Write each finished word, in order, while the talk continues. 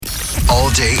All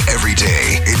day, every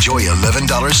day. Enjoy $11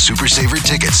 Super Saver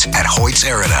tickets at Hoyt's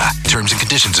Arena. Terms and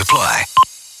conditions apply.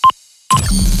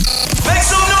 Make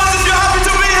some noise if you're happy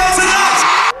to be here tonight.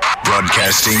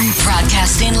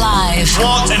 Broadcasting live.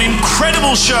 What an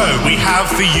incredible show we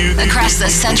have for you. Across the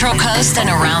Central Coast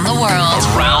and around the world.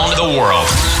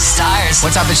 Stars.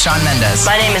 What's up, it's Shawn Mendes.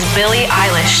 My name is Billie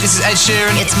Eilish. This is Ed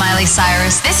Sheeran. It's Miley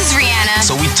Cyrus. This is Rihanna.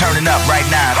 So we turning up right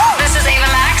now. This is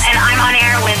Ava Max. And I'm on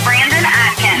air with Brandon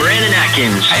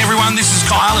Atkins. Hey everyone, this is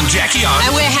Kyle and Jackie O.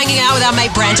 And we're hanging out with our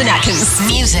mate Brandon Atkins.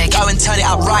 Music. Go and turn it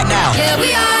up right now. Here we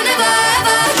are, never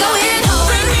ever going home.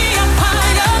 Bring me a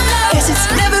pint of love. Yes, it's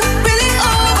never really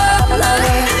over.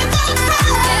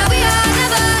 Here we are,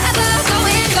 never ever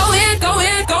going.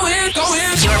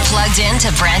 You're plugged in to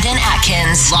Brandon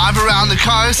Atkins. Live around the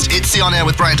coast, it's the On Air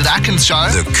with Brandon Atkins show.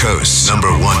 The Coast's #1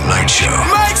 night show.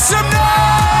 Make some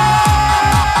noise!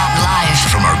 Live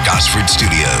From our Gosford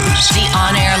studios. the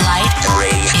on-air light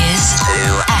is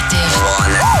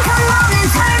active.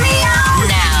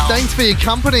 Now. Thanks for your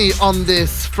company on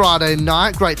this Friday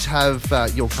night. Great to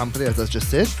have your company, as I just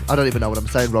said. I don't even know what I'm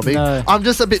saying, Robbie. No. I'm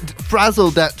just a bit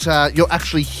frazzled that you're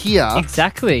actually here.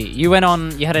 Exactly. You went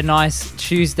on, you had a nice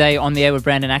Tuesday on the air with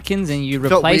Brandon Atkins and you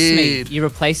Felt replaced me. weird. You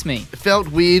replaced me. It felt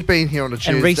weird being here on a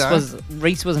Tuesday. And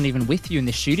Reese wasn't even with you in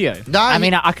the studio. No, I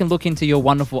mean, I can look into your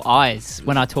wonderful eyes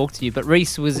when I talk to you, but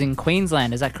Reese was in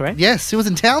Queensland, is that correct? Yes, he was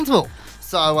in Townsville.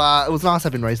 So it was nice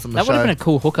having Reese on the That show. would have been a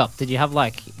cool hookup. Did you have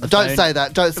like the Don't phone? say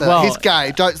that. Don't say Well- that. He's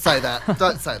gay. Don't say that.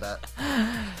 Don't say that.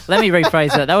 Let me rephrase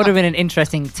that. That would have been an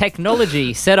interesting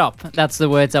technology setup. That's the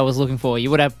words I was looking for. You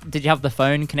would have. Did you have the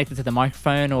phone connected to the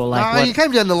microphone or like? No, what? you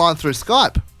came down the line through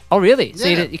Skype. Oh, really? So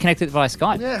Yeah. you connected via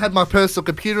Skype. Yeah, had my personal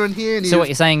computer in here. And So what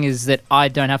you're saying is that I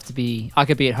don't have to be. I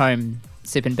could be at home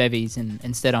sipping bevies, and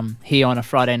instead I'm here on a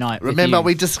Friday night. Remember, with you.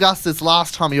 we discussed this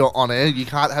last time you were on air. You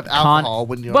can't have alcohol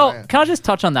when you're Well, on air. can I just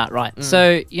touch on that, right?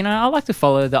 So, you know, I like to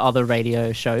follow the other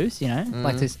radio shows, you know,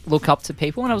 like to look up to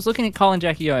people. And I was looking at Kyle and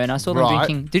Jackie O, and I saw them Right.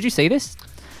 drinking. Did you see this?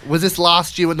 Was this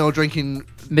last year when they were drinking?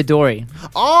 Midori.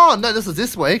 Oh, no, this is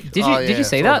this week. Did you Oh, did yeah, you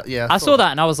see saw that? Yeah, I saw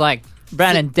that, and I was like,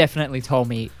 Brandon definitely told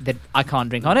me that I can't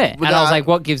drink on it. And I was no. like,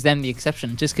 what gives them the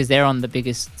exception? Just because they're on the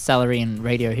biggest salary in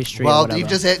radio history or Well, whatever. you've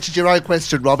just answered your own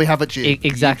question, Robbie, haven't you?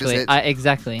 Exactly. You've just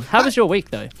Exactly. How was your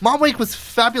week, though? My week was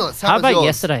fabulous. How was about yours?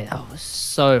 yesterday? That was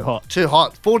so hot. Too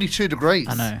hot. 42 degrees.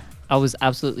 I know. I was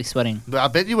absolutely sweating. I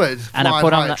bet you were. And I flying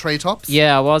put on high that at treetops.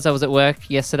 Yeah, I was. I was at work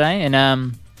yesterday, and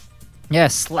yeah,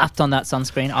 slapped on that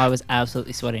sunscreen. I was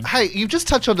absolutely sweating. Hey, you've just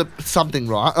touched on something,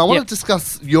 right? I want Yep. to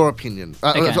discuss your opinion.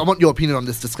 Okay. I want your opinion on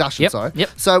this discussion, Yep, sorry. yep.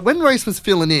 So when Reese was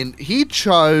filling in, he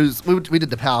chose, we did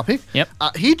the power pick. Yep.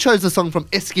 He chose a song from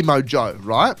Eskimo Joe,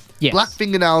 right? Yes. Black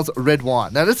Fingernails, Red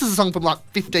Wine. Now, this is a song from like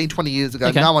 15, 20 years ago.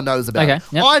 Okay. No one knows about Okay, it.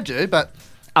 yep. I do, but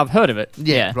I've heard of it.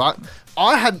 yeah, right?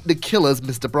 I had The Killers,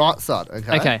 Mr. Brightside,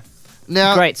 okay? Okay.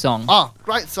 Now, Great song. Oh,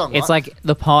 great song, It's right? like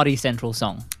the party central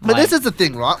song. But Like, this is the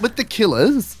thing, right? With The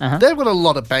Killers, Uh-huh. they've got a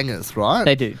lot of bangers, right?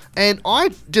 They do. And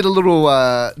I did a little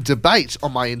debate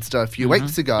on my Insta a few Mm-hmm.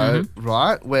 weeks ago,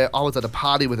 right? Where I was at a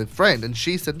party with a friend and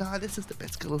she said, no, this is the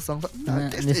best Killers song. But no,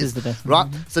 This is the best. Right?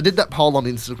 So I did that poll on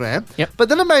Instagram. Yep. But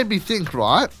then it made me think,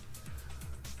 right?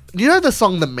 You know the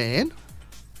song The Man?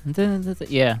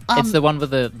 Yeah. It's the one with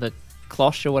the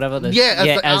cloche or whatever. As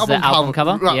the album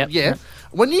cover. Right, Yep. yeah.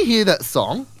 When you hear that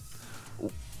song,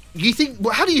 you think,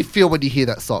 how do you feel when you hear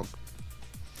that song?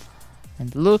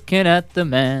 And looking at the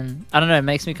man. I don't know. It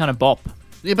makes me kind of bop.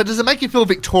 Yeah, but does it make you feel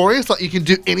victorious, like you can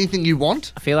do anything you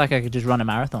want? I feel like I could just run a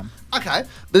marathon. Okay,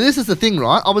 but this is the thing,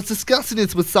 right? I was discussing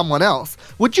this with someone else.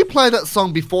 Would you play that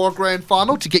song before a grand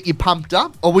final to get you pumped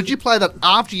up? Or would you play that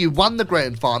after you won the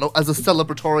grand final as a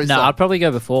celebratory No, song? I'd probably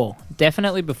go before.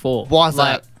 Definitely before. Why is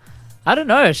that? I don't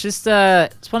know. It's just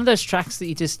it's one of those tracks that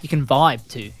you can vibe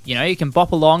to. You know, you can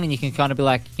bop along and you can kind of be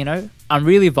like, you know, I'm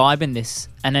really vibing this,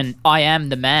 and then I am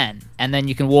the man, and then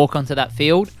you can walk onto that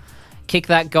field, kick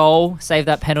that goal, save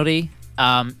that penalty.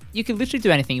 You can literally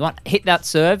do anything you want. Hit that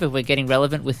serve if we're getting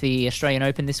relevant with the Australian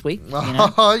Open this week. You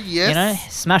know? Oh, yes. You know,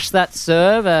 smash that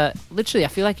serve. Literally, I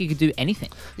feel like you could do anything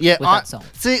Yeah, with that song.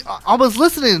 See, I was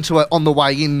listening to it on the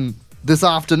way in this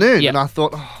afternoon, Yep. and I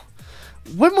thought,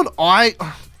 when would I...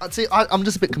 See, I'm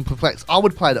just a bit perplexed. I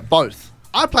would play it both.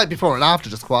 I'd play it before and after,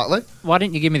 just quietly. Why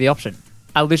didn't you give me the option?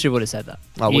 I literally would have said that.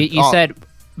 I You, would- you oh. said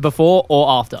before or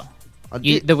after. I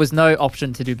You, did- there was no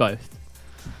option to do both.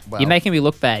 well, You're making me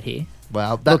look bad here.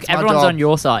 well, that's Look, my everyone's job. on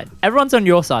your side. Everyone's on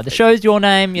your side. The show's your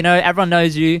name. You know, everyone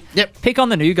knows you. Yep. Pick on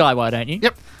the new guy, why don't you?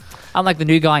 Yep. I'm like the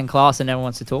new guy in class and no one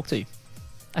wants to talk to you.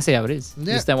 I see how it is. You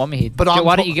Yeah. just don't want me here. But So I'm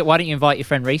why don't you invite your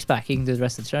friend Reese back? He can do the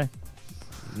rest of the show.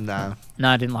 No. No,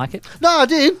 I didn't like it. No, I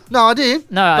did.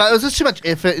 No, but it was just too much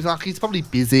effort. It's like he's probably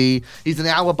busy. He's an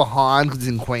hour behind because he's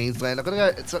in Queensland. I've got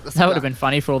to go. That would have been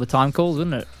funny for all the time calls,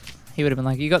 wouldn't it? He would have been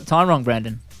like, "You got the time wrong,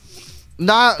 Brandon."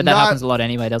 No, But that happens a lot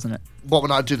anyway, doesn't it? What,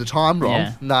 when I do the time wrong?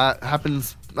 Yeah. No, it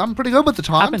happens. I'm pretty good with the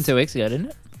times. Happened 2 weeks ago, didn't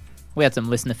it? We had some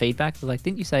listener feedback. They're like,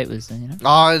 didn't you say it was,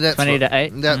 Oh, that's 20 right. to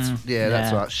 8? That's Mm, that's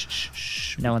yeah. right.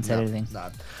 Shh. No one said anything. No.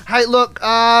 Hey, look,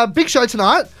 big show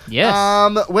tonight. Yes.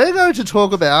 We're going to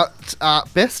talk about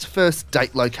best first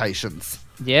date locations.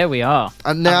 Yeah, we are.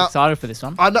 And now I'm excited for this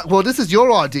one. I know, well, this is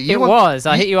your idea.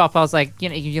 I hit you up. I was like,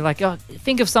 you're like, oh,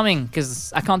 think of something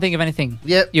because I can't think of anything.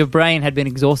 Yep. Your brain had been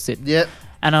exhausted. Yep.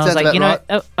 And I was Sounds like,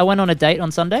 about I went on a date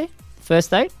on Sunday, first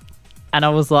date, and I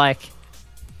was like,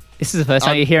 this is the first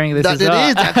time you're hearing this as it well.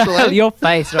 is, actually. Your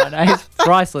face right now is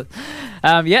priceless.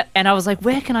 And I was like,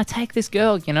 where can I take this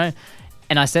girl,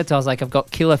 And I said to her, I was like, I've got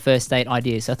killer first date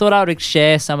ideas. So I thought I would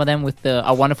share some of them with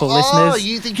our wonderful listeners. Oh,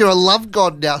 you think you're a love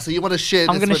god now, so you want to share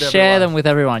I'm this going to with share everyone. them with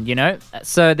everyone,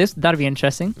 So that'll be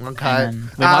interesting. Okay. And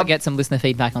we might get some listener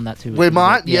feedback on that too. We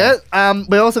might, yeah.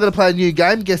 We're also going to play a new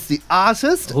game, Guess the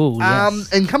Artist. Ooh,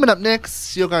 yes. And coming up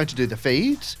next, you're going to do the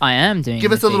feed. I am doing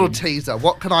Give the us a little feed. teaser.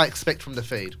 What can I expect from the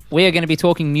feed? We are going to be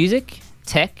talking music,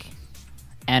 tech,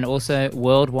 and also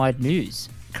worldwide news.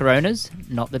 Coronas,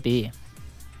 not the beer.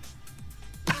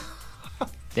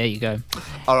 There you go.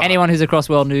 All right. Anyone who's across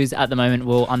world news at the moment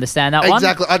will understand that one.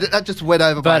 Exactly. That just went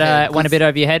over my head. But went a bit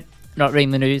over your head, not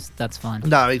reading the news, that's fine.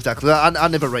 No, exactly. I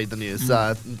never read the news, so,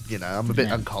 I'm a bit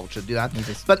Yeah. uncultured, You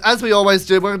just- But as we always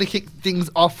do, we're going to kick things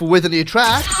off with a new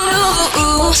track.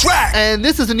 And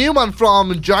this is a new one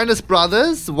from Jonas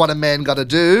Brothers, What a Man Gotta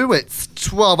Do. It's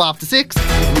 12 after 6.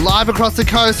 Live across the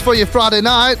coast for your Friday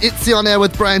night. It's the On Air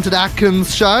with Brandon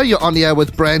Atkins show. You're on the air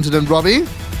with Brandon and Robbie.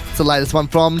 It's the latest one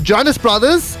from Jonas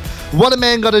Brothers. What a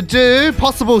Man Gotta Do.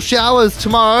 Possible showers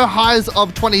tomorrow. Highs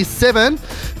of 27.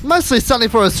 Mostly sunny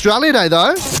for Australia Day,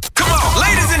 though. Come on,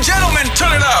 ladies and gentlemen,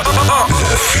 turn it up.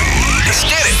 Let's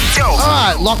get it. Go. All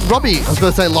right, Robbie. I was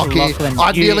going to say Lockie. Lachlan.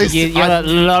 I nearly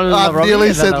Robbie, nearly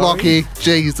is that said not Lockie.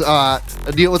 Jeez, all right.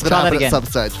 I knew it was going to Try that happen at again. some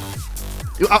stage.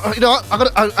 You know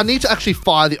what? I need to actually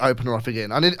fire the opener off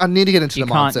again. I need to get into You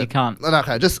the can't, mindset. you can't.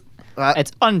 Okay, just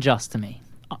It's unjust to me.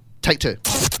 take two.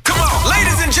 Come on,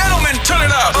 ladies and gentlemen, turn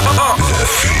it up.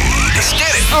 Let's get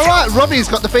it. All right, Robbie's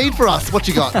got the feed for us. What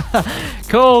you got?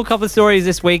 Cool. Couple of stories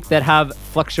this week that have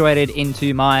fluctuated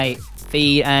into my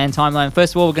feed and timeline.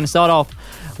 First of all, we're going to start off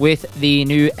with the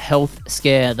new health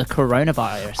scare, the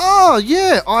coronavirus. Oh,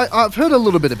 yeah. I've heard a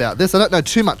little bit about this. I don't know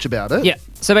too much about it. Yeah.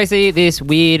 So basically, this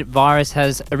weird virus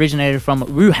has originated from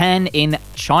Wuhan in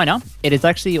China. It has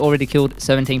actually already killed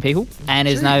 17 people and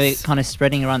is now Jeez. kind of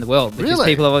spreading around the world because Really?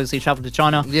 people have obviously traveled to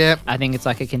China. Yep. I think it's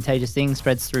like a contagious thing,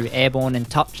 spreads through airborne and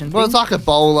touch and Well, things. it's like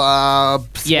Ebola,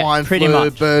 Yeah, swine pretty flu,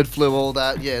 much. bird flu, all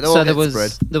that. Yeah, they all So get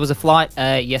spread. there was a flight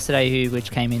yesterday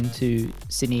which came into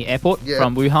Sydney Airport Yeah.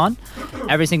 from Wuhan.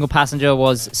 Every single passenger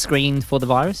was screened for the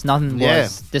virus. Nothing Yeah.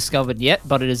 was discovered yet,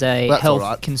 but it is a That's health all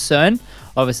right. concern.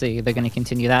 Obviously, they're going to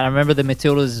continue that. I remember the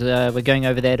Matildas were going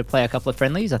over there to play a couple of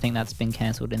friendlies. I think that's been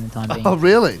cancelled in the time being. Oh,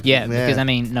 really? Yeah, because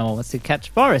no one wants to catch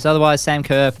virus. Otherwise, Sam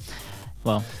Kerr,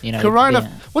 Corona.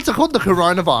 What's it called? The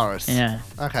coronavirus. Yeah.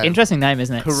 Okay. Interesting name,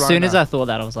 isn't it? As soon as Corona. I thought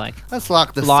that, I was like, That's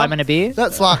like the lime and a beer?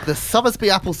 That's like the Somersby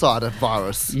apple cider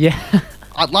virus. yeah.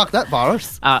 I'd like that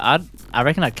virus. I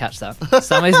reckon I'd catch that.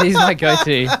 Some of these my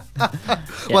go-to.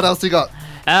 What else you got?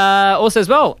 Also as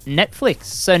well, Netflix.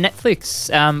 So Netflix,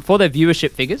 for their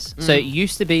viewership figures, so it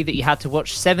used to be that you had to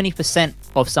watch 70%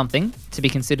 of something to be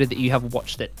considered that you have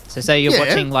watched it. So say you're Yeah.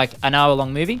 watching like an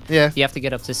hour-long movie, Yeah. you have to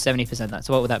get up to 70% of that.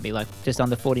 So what would that be, like just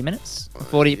under 40 minutes?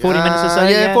 40 minutes or so?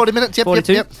 Yeah, 40 minutes. Yep,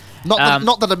 42? yep.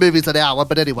 Not that the movie's an hour,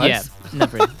 but anyways. Yeah,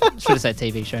 never. Should have said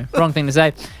TV show. Wrong thing to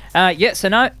say. So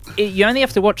no, you only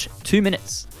have to watch 2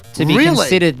 minutes to be Really?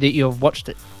 considered that you've watched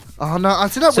it. Oh no, I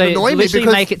see that So would annoy me literally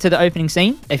because. make it to the opening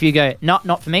scene. If you go,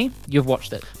 not for me, you've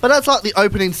watched it. But that's like the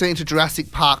opening scene to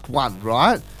Jurassic Park 1,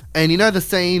 right? And you know the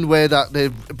scene where they're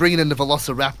bringing in the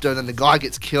Velociraptor and then the guy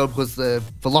gets killed because the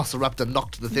Velociraptor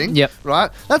knocked the thing? Yep. Right?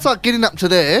 That's like getting up to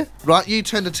there, right? You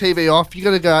turn the TV off, you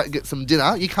got to go out and get some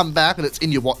dinner, you come back and it's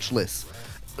in your watch list.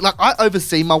 Like, I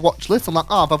oversee my watch list. I'm like,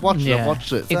 oh, if I've watched it, I've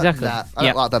watched it. So, Exactly. Nah, I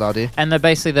Yep. don't like that idea. And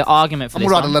basically the argument for I'm this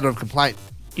going to write a one, letter of complaint.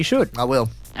 you should. I will.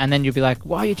 And then you'll be like,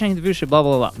 why are you changing the viewership, blah,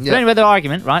 blah, blah. Yeah. But anyway, the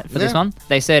argument, right, for this Yeah. one,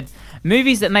 they said,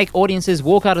 movies that make audiences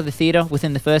walk out of the theatre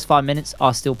within the first 5 minutes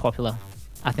are still popular.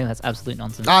 I think that's absolute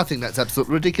nonsense. I think that's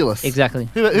absolutely ridiculous. Exactly.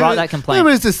 Who- Write that complaint. Who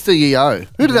is the CEO?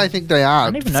 Who do they think they are? I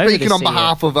don't even know who Speaking the on CEO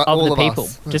behalf of all the of people.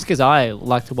 us. Just because I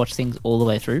like to watch things all the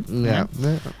way through. you Yeah.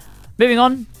 know? Moving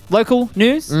on, local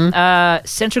news.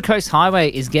 Central Coast Highway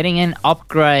is getting an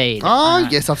upgrade. Oh,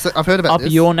 yes, I've heard about Up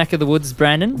this. your neck of the woods,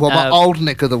 Brandon. Well, my old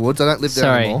neck of the woods. I don't live there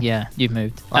Sorry, anymore. yeah, you've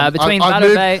moved. I've Battle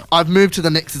moved, Bay... I've moved to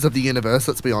the nexus of the universe,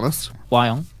 let's be honest.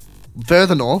 Wyong.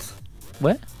 Further north.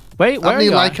 Where? Where Up are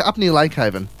near, you? up near Lake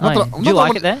Haven. Oh, yeah. Do you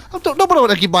like it there? I don't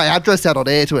want to give my address out on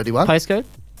air to anyone. Postcode?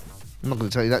 I'm not going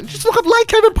to tell you that. Just look up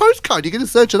Lake Haven postcode. You can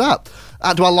just search it up.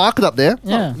 Do I like it up there?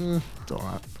 Yeah. It's all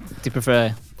right. Do you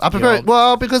prefer... I prefer it,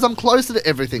 well, because I'm closer to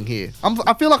everything here.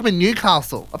 I feel like I'm in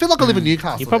Newcastle. I feel like I live in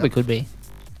Newcastle. You probably now. could be.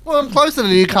 Well, I'm closer to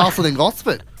Newcastle than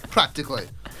Gosford, practically.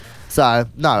 So,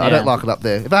 no, I don't like it up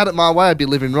there. If I had it my way, I'd be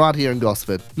living right here in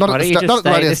Gosford. Not at the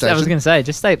radio station. I was going to say,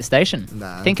 just stay at the station.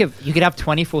 No. Think of... You could have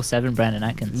 24/7 Brandon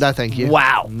Atkins. No, thank you.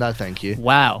 Wow. No, thank you.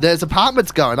 Wow. There's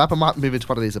apartments going up. I might move into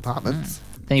one of these apartments.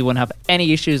 Then you wouldn't have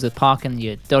any issues with parking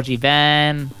your dodgy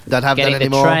van. Don't have getting that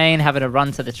anymore. the train, having to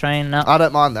run to the train. No. I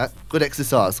don't mind that. Good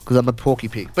exercise because I'm a porky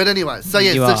pig. But anyway, so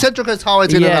yes, You the are. Central Coast Highway's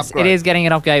getting an Yes, upgrade. it is getting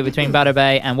an upgrade between Battle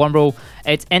Bay and Wombrel.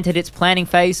 It's entered its planning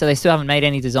phase, so they still haven't made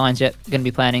any designs yet. Going to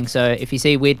be planning. So if you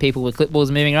see weird people with clipboards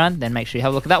moving around, then make sure you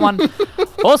have a look at that one.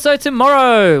 Also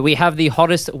tomorrow we have the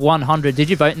hottest 100. Did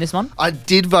you vote in this one? I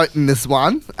did vote in this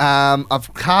one. I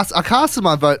casted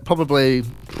my vote probably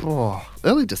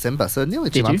early December, so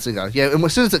nearly 2 Did you? months ago. Yeah, and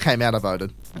as soon as it came out, I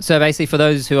voted. So basically, for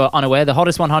those who are unaware, the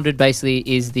hottest 100 basically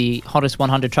is the hottest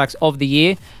 100 tracks of the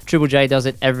year. Triple J does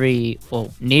it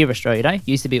near Australia Day.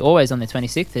 Used to be always on the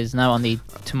 26th. There's no on the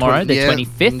tomorrow, the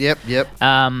 25th. Yep.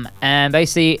 And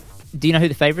basically, do you know who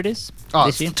the favourite is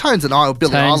this year? Tones and I or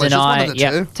Billie Tones Eilish. and It's one I. of the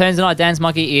Yep. two. Tones and I. Dance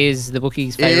Monkey is the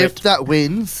bookie's favourite. If that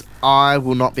wins, I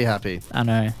will not be happy. I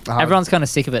know. Uh-huh. Everyone's kind of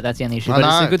sick of it. That's the only issue. I But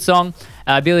it's know. a good song.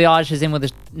 Billie Eilish is in with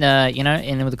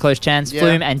in with a close chance. Yeah.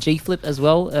 Flume and G Flip as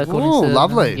well. According Ooh, to,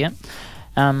 lovely. Yeah.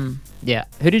 Yeah.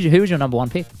 Who was your number one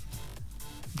pick?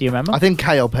 Do you remember? I think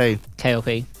KLP.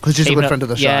 KLP. Because she's a Keeping good it- friend of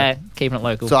the show. Yeah, keeping it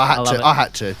local. So I love had it. to. I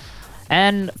had to.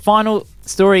 And final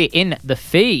story in the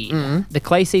feed. Mm-hmm. The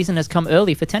clay season has come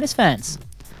early for tennis fans.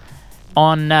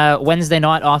 On Wednesday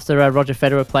night after Roger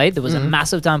Federer played, there was a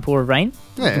massive downpour of rain.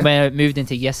 Yeah. Where it moved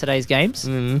into yesterday's games.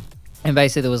 Mm-hmm. And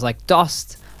basically there was like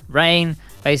dust, rain.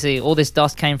 Basically all this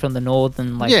dust came from the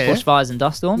northern bushfires and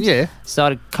dust storms. Yeah.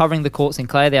 Started covering the courts in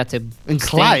clay. They had to... In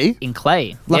clay? In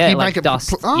clay. Like yeah, you like make it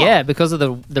dust. oh. Yeah, because of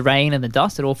the rain and the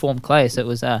dust, it all formed clay. So it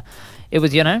was all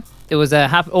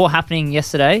happening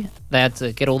yesterday. They had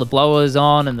to get all the blowers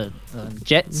on and the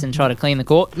jets and try to clean the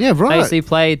court. Yeah, right. Basically,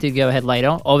 play did go ahead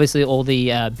later. Obviously, all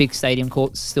the big stadium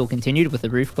courts still continued with the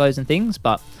roof closed and things,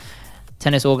 but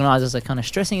tennis organisers are kind of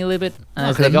stressing a little bit.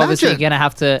 I They're can obviously imagine. going to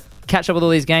have to catch up with all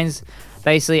these games.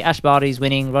 Basically, Ash Barty's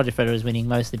winning, Roger Federer's winning,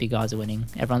 most of the big guys are winning.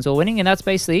 Everyone's all winning, and that's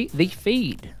basically the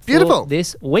feed for Beautiful.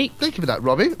 this week. Thank you for that,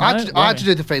 Robbie. I had to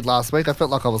do the feed last week. I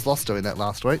felt like I was lost doing that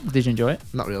last week. Did you enjoy it?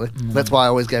 Not really. That's why I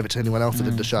always gave it to anyone else that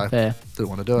did the show. Fair. Didn't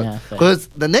want to do Yeah, it. fair. Because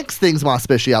the next thing's my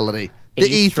speciality. The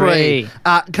E3.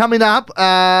 E3. Coming up,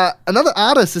 another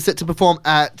artist is set to perform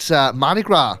at Mardi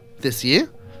Gras this year.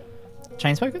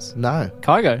 Chainsmokers? No.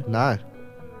 Kygo? No.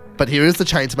 But here is the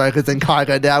Chainsmokers and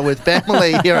Kygo now with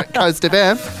family here at Coast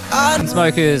FM.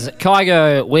 Chainsmokers,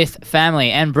 Kygo with family,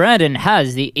 and Brandon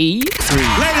has the E3. Ladies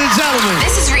and gentlemen,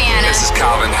 This is Rihanna. This is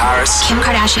Calvin Harris. Kim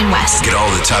Kardashian West. Get all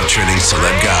the top trending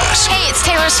celeb guys Hey, it's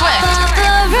Taylor Swift.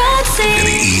 in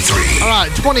the E3. All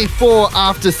right, 24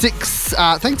 after 6.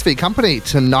 Thanks for your company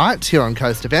tonight here on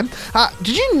Coast FM.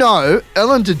 Did you know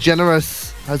Ellen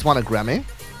DeGeneres has won a Grammy?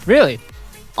 Really?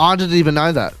 I didn't even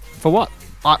know that. For what?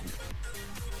 I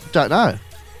don't know.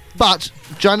 But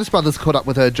Jonas Brothers caught up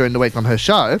with her during the week on her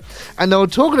show, and they were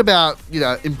talking about,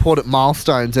 important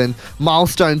milestones and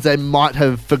milestones they might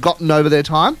have forgotten over their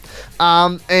time.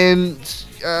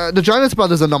 The Jonas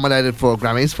Brothers are nominated for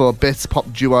Grammys for Best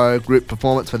Pop Duo Group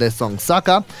Performance for their song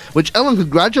Sucker, which Ellen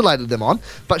congratulated them on.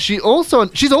 But she's also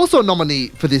a nominee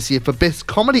for this year for Best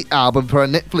Comedy Album for a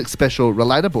Netflix special,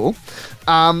 Relatable.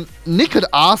 Nick had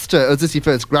asked her, is this your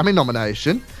first Grammy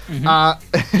nomination?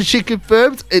 She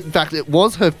confirmed, in fact, it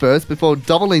was her first before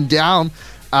doubling down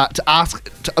to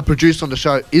ask a producer on the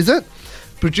show, is it?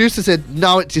 Producer said,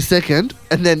 no, it's your second.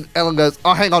 And then Ellen goes,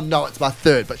 oh, hang on, no, it's my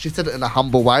third. But she said it in a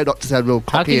humble way, not to sound real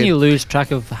How cocky. can you lose track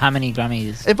of how many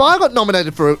Grammys? If I got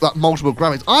nominated for multiple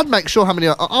Grammys, I'd make sure how many,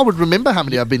 I would remember how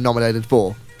many I've been nominated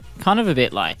for. Kind of a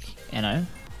bit like, You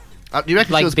reckon she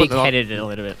like was putting it on? big-headed a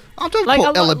little bit. I don't Like,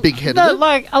 call Ellen big-headed. No,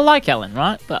 I like Ellen,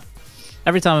 right? But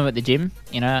every time I'm at the gym,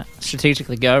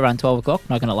 strategically go around 12 o'clock,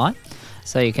 not going to lie.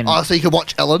 So you can... Oh, so you can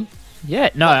watch Ellen? yeah,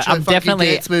 no, Watch her I'm funky definitely...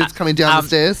 dance moves coming down the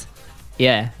stairs?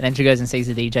 Yeah, and then she goes and sees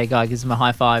the DJ guy, gives him a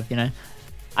high five,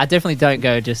 I definitely don't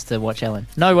go just to watch Ellen.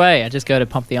 No way, I just go to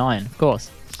pump the iron, of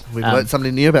course. We've learned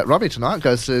something new about Robbie tonight.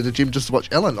 Goes to the gym just to watch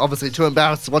Ellen. Obviously too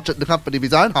embarrassed to watch it in the comfort of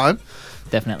his own home.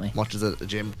 Definitely. Watches it at the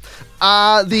gym.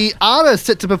 The artist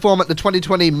set to perform at the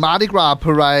 2020 Mardi Gras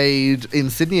parade in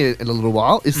Sydney in a little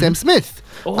while is Sam Smith.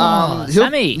 Oh,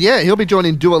 Sammy. Yeah, he'll be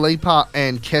joining Dua Lipa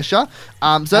and Kesha.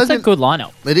 That's a good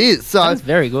lineup. It is. So That's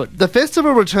very good. the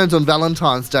festival returns on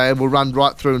Valentine's Day and will run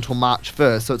right through until March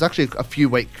 1st. So it's actually a few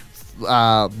weeks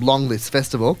long, this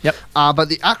festival. Yep. But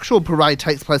the actual parade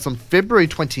takes place on February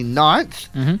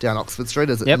 29th down Oxford Street,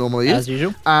 as it normally is. As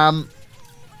usual.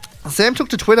 Sam took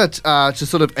to Twitter to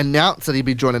sort of announce that he'd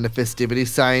be joining the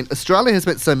festivities, saying, Australia has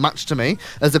meant so much to me.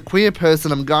 As a queer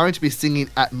person, I'm going to be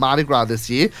singing at Mardi Gras this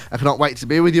year. I cannot wait to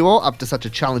be with you all up to such a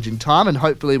challenging time, and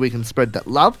hopefully we can spread that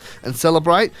love and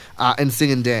celebrate and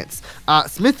sing and dance.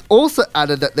 Smith also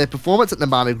added that their performance at the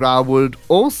Mardi Gras would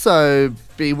also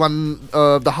be one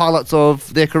of the highlights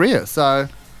of their career. So,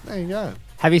 there you go.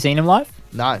 Have you seen him live?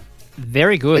 No.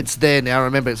 Very good. It's there now.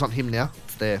 Remember, it's not him now.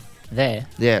 It's there. There.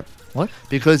 Yeah. What?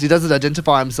 Because he doesn't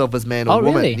identify himself as man or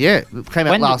woman. Really? Yeah, it came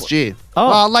out last year.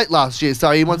 Oh. Late last year. So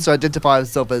he wants to identify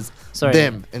himself as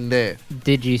them and there.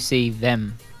 Did you see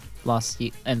them last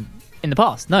year and in the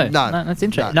past? No, that's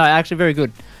interesting. No. No, actually, very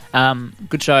good.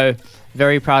 Good show.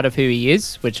 Very proud of who he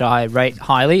is, which I rate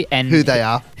highly. And Who they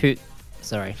are.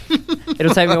 Sorry,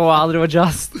 it'll take me a while to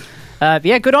adjust. But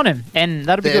yeah, good on him, and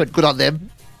that'll be good. Good on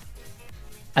them.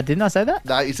 Didn't I say that?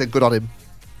 No, you said good on him.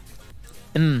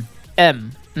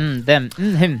 Them,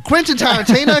 him. Quentin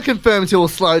Tarantino confirms he will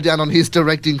slow down on his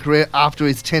directing career after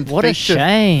his 10th What a feature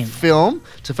shame. film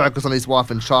to focus on his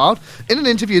wife and child. In an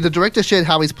interview, the director shared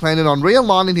how he's planning on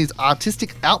realigning his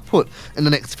artistic output in the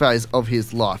next phase of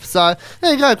his life. So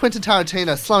there you go, Quentin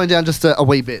Tarantino slowing down just a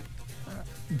wee bit.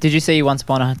 Did you see Once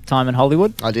Upon a Time in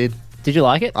Hollywood? I did. Did you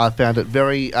like it? I found it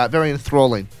very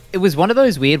enthralling. It was one of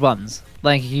those weird ones.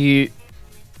 Like you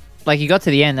got to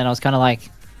the end and I was kind of like,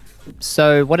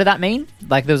 so what did that mean?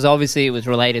 Like there was obviously it was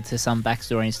related to some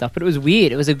backstory and stuff, but it was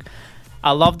weird.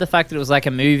 I loved the fact that it was like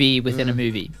a movie within a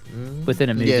movie within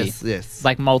a movie. Yes.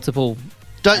 Like multiple.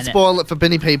 Don't spoil it for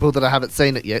many people that haven't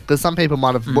seen it yet, because some people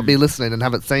might have be listening and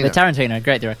haven't seen But it. Tarantino,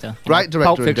 great director. Great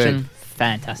director Pulp Fiction, indeed.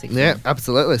 fantastic. Yeah, film.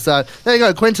 absolutely. So there you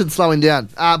go, Quentin slowing down.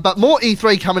 But more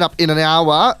E3 coming up in an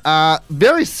hour.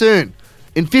 Very soon,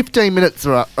 in 15 minutes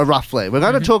roughly. We're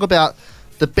going to talk about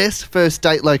the best first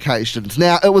date locations.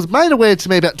 Now, it was made aware to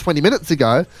me about 20 minutes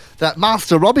ago that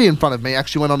Master Robbie in front of me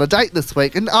actually went on a date this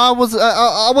week, and I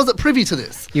wasn't privy to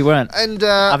this. You weren't. And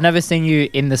I've never seen you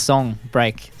in the song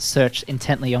break search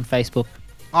intently on Facebook.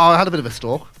 I had a bit of a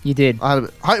stalk. You did.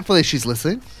 Hopefully she's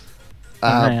listening.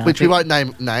 No, which we won't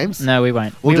name names. No, we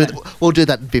won't. We'll do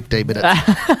that in 15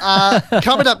 minutes.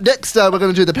 Coming up next, we're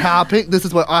going to do the Power Pick. This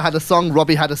is where I had a song,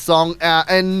 Robbie had a song,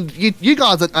 and you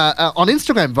guys on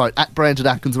Instagram vote at Brandon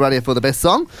Atkins Radio for the best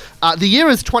song. The year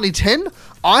is 2010.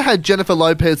 I had Jennifer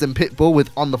Lopez and Pitbull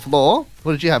with On the Floor.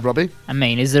 What did you have, Robbie? I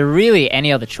mean, is there really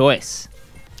any other choice?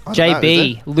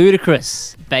 JB,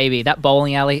 Ludacris, baby, that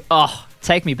bowling alley. Oh,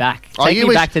 take me back. Take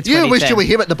me back to 2010. You wish you were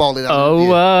him at the bowling alley. Oh,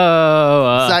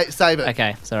 whoa. Save it.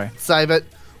 Okay, sorry. Save it.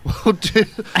 We'll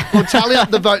tally up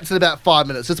the votes in about 5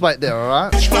 minutes. Just wait there, all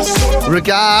right?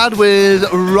 Regard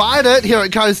with Ride It here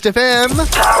at Coast FM.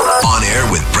 On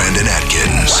air with Brandon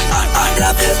Atkins.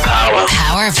 Power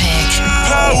Pick.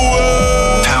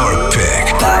 Power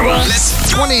Pick. Let's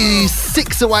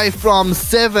 26 away from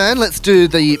 7. Let's do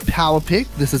the Power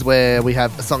Pick. This is where we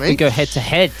have a song We each. go head to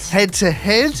head. Head to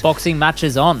head. Boxing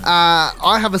matches on.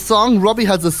 I have a song, Robbie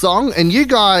has a song, and you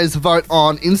guys vote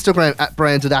on Instagram at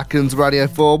Brandon Atkins Radio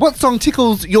for what song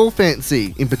tickles your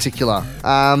fancy in particular.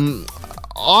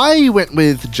 I went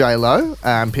with J-Lo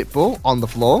and Pitbull, On the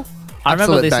Floor. I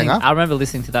Absolute banger. remember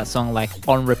listening to that song like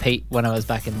on repeat when I was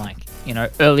back in like,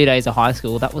 early days of high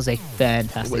school. That was a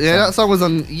fantastic Yeah, song. that song was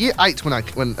on year 8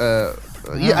 when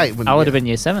year 8 when I would have been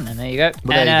year 7 then. There you go.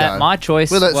 Well, there you go. My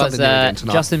choice We learnt was something new again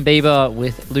tonight. Justin Bieber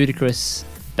with Ludacris,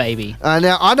 Baby.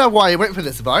 now, I know why you went for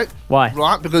this vote. Why?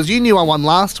 Right, because you knew I won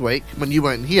last week when you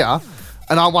weren't here,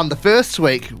 and I won the first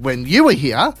week when you were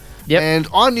here. Yep. And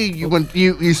I knew you when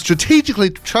you strategically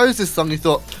chose this song. You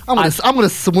thought I'm gonna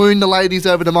swoon the ladies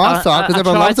over to my side because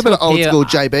everyone loves a bit of old school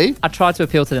JB. I tried to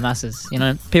appeal to the masses.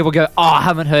 People go, "Oh, I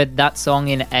haven't heard that song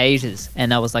in ages,"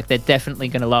 and I was like, "They're definitely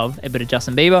gonna love a bit of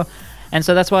Justin Bieber," and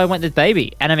so that's why I went with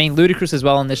Baby. And I mean, Ludacris as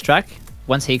well on this track.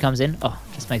 Once he comes in,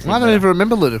 just makes it. I don't better. even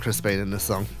remember Ludacris being in this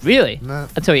song. Really? No.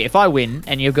 I tell you, if I win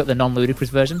and you've got the non-Ludacris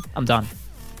version, I'm done.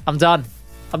 I'm done.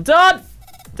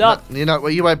 Done. You know,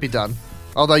 well, you won't be done.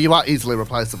 Although you are easily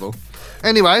replaceable.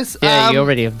 Anyways, Yeah, you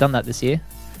already have done that this year.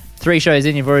 3 shows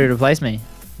in, you've already replaced me.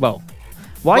 Well,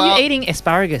 why are you eating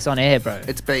asparagus on air, bro?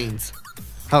 It's beans.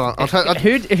 Hold on. I'll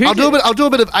Who do a bit. I'll do a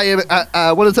bit of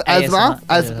what is it? ASMR?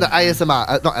 ASMR. No,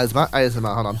 ASMR. Not asthma.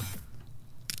 ASMR. Hold on.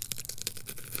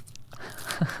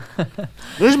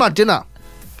 Here's my dinner.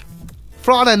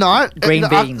 Friday night. Green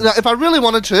beans. If I really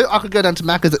wanted to, I could go down to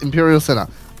Macca's at Imperial Centre.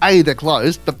 A, they're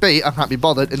closed, but B, I can't be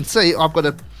bothered. And C, I've got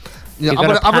to. You've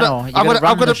got a panel. You've got to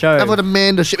run the show. I've got a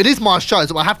man to ship. It is my show,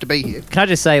 so I have to be here. Can I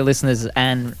just say, listeners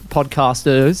and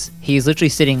podcasters, he's literally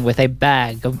sitting with a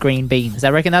bag of green beans. I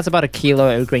reckon that's about 1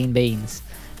 kilo of green beans.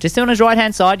 Just on his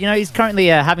right-hand side, you know, he's currently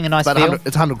having a nice meal.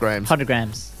 It's 100 grams. 100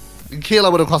 grams. A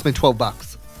kilo would have cost me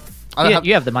 $12.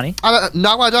 You have the money.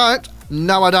 No,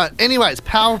 I don't. Anyways,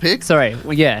 power pick. Sorry.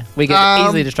 Well, yeah, we get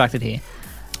easily distracted here.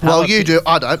 Well, you do.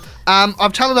 I don't.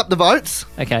 I've tallied up the votes.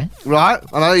 Okay. Right.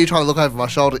 I know you're trying to look over my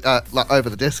shoulder, like over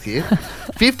the desk here.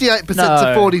 58%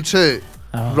 to 42.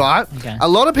 Oh, right. okay. A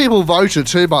lot of people voted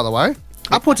too, by the way.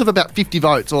 Upwards of about 50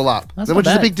 votes all up, That's which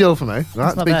not is a bad. big deal for me. Right. That's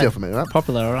It's not a big bad. deal for me. Right.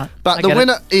 Popular, all right. But I the get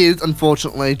winner is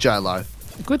unfortunately J-Lo.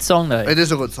 Good song though. It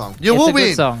is a good song. You It's will a good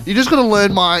win. song. You're just gonna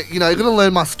learn my. You're gonna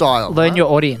learn my style. Learn right?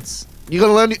 your audience. You're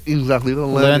gonna learn exactly. You're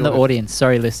gonna Learn the your audience.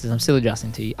 Sorry, listeners. I'm still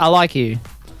adjusting to you. I like you.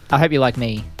 I hope you like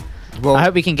me. Well, I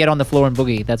hope we can get on the floor and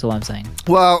boogie. That's all I'm saying.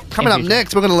 Well, coming up future.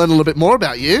 next, we're going to learn a little bit more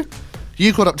about you.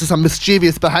 You got up to some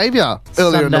mischievous behaviour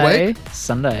earlier in the week.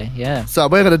 Sunday, yeah. So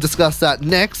we're going to discuss that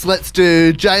next. Let's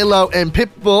do J-Lo and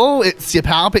Pitbull. It's your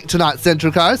power pick tonight,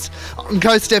 Central Coast, on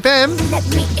Coast FM. Let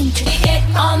me get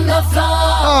on the floor.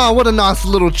 Oh, what a nice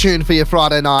little tune for your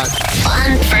Friday night.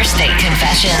 Fun first date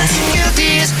confessions.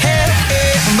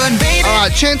 All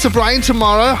right, chance of rain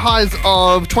tomorrow. Highs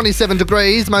of 27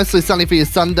 degrees. Mostly sunny for your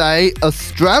Sunday,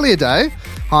 Australia Day.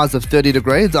 Highs of 30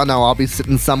 degrees. I know I'll be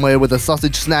sitting somewhere with a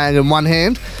sausage snag in one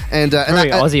hand and Very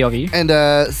Aussie of you. and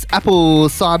apple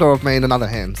cider of me in another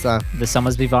hand. So The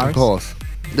Summersby virus. of course,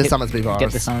 the Summersby virus.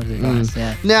 Get the Summersby virus,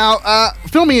 yeah. Now,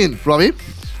 fill me in, Robbie.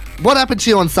 What happened to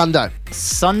you on Sunday?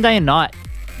 Sunday night.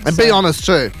 And So- be honest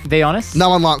too. Be honest? No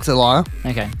one likes a liar.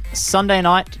 Okay. Sunday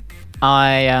night,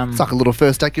 I... It's like a little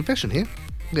first date confession here.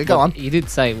 Yeah, go on. You did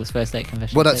say it was first date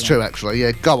confession. Well, that's so, true, actually.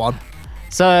 Yeah, go on.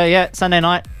 So, yeah, Sunday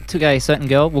night, took a certain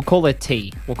girl. We'll call her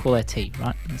T.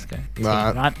 Right? Let's go. T,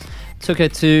 Right. right? Took her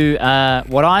to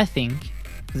what I think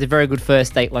is a very good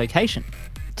first date location.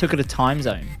 Took her to time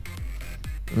zone.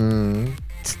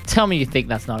 Tell me you think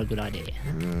that's not a good idea.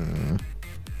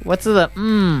 What's the...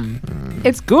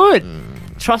 It's good.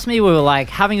 Trust me, we were, like,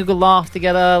 having a good laugh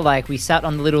together. Like, we sat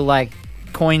on the little, like,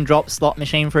 coin drop slot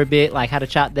machine for a bit, like had a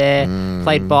chat there,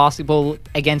 played basketball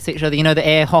against each other, you know, the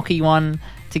air hockey one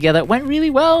together. It went really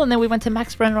well, and then we went to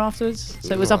Max Brenner afterwards,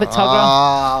 so it was up at Tuggerah.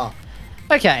 Ah,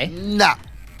 Okay, nah.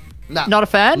 not a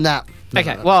fan? Nah.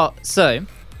 Okay, well, so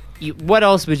where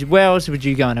else would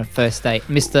you go on a first date,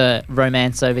 Mr.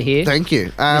 Romance over here? Thank you.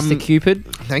 Mr. Cupid,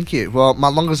 Thank you. Well, my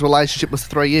longest relationship was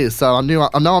 3 years, so I know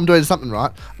I'm doing something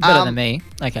right. better than me.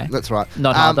 Okay, That's right.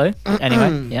 not hard though.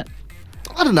 Anyway, yeah.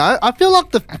 I don't know. I feel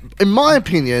like in my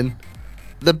opinion,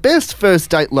 the best first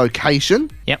date location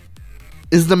Yep.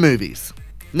 is the movies.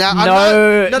 Now, I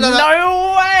No, know,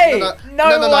 no way,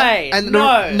 no way, And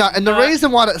no. the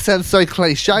reason why that sounds so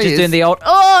cliche Just is doing the old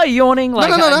yawning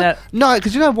like No,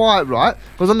 because you know why, right?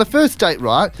 Because on the first date,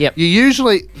 right? Yep. You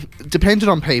usually, dependent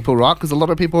on people, right? Because a lot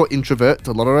of people are introverts,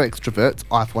 a lot are extroverts.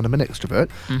 I find I'm an extrovert,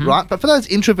 Mm-hmm. right? But for those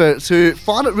introverts who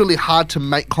find it really hard to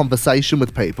make conversation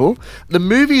with people, the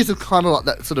movies are kind of like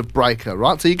that sort of breaker,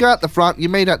 right? So you go out the front, you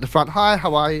meet out the front. Hi,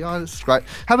 how are you? Oh, this is great.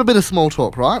 Have a bit of small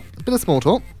talk, right? A bit of small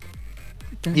talk.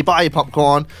 You buy your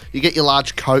popcorn, you get your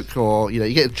large Coke, or you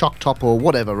get your choc top or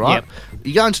whatever, right? Yep.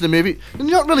 You go into the movie, and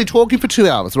you're not really talking for 2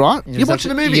 hours, right? You're watching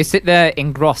the movie. You sit there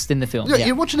engrossed in the film. Yeah, Yeah.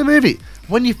 you're watching the movie.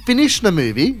 When you finish the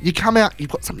movie, you come out, you've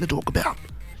got something to talk about.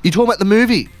 You talk about the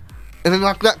movie. And then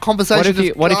like that conversation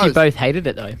What if you goes. both hated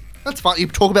it though? That's fine. You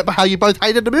talk about how you both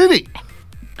hated the movie.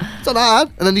 It's not hard.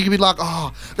 And then you can be like,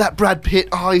 oh, that Brad Pitt,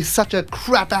 oh, he's such a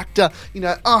crap actor.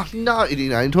 Oh, no.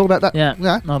 You talk about that. Yeah,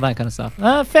 all that kind of stuff.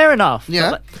 Fair enough.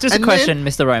 Yeah. But just And a question,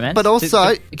 then- Mr. Romance. But also,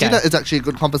 Okay. dinner is actually a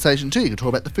good conversation too. You can talk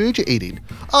about the food you're eating.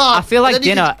 Oh, I feel and like then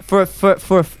you dinner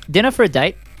for dinner for a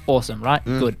date, awesome, right?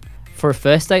 Mm. Good. For a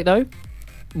first date though,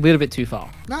 a little bit too far.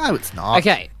 No, it's not.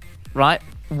 Okay, right?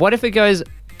 What if it goes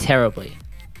terribly?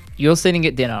 You're sitting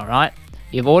at dinner, right?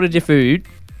 You've ordered your food,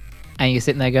 and you're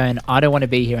sitting there going, "I don't want to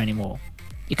be here anymore."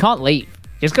 You can't leave.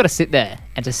 You just got to sit there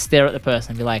and just stare at the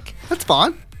person and be like, That's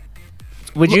fine.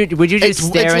 "Would you just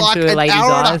stare like into a an lady's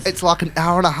hour and eyes?" It's like an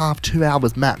hour and a half, 2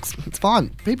 hours max. It's fine.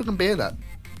 People can bear that.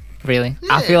 Really?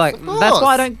 I Yes, feel like of that's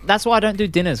why I course. don't. That's why I don't do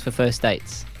dinners for first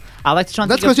dates. I like to try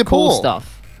and That's think 'cause of you're cool poor.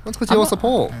 stuff. That's because you're also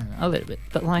poor. A little bit,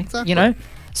 but like Exactly. you know.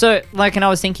 So like, and I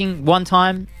was thinking one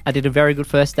time I did a very good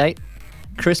first date,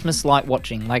 Christmas light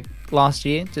watching. Like last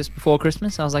year, just before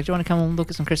Christmas, I was like, "Do you want to come and look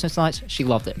at some Christmas lights?" She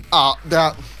loved it.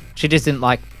 Now, She just didn't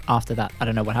like after that. I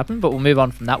don't know what happened, but we'll move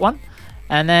on from that one.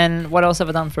 And then what else have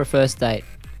I done for a first date?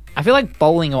 I feel like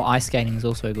bowling or ice skating is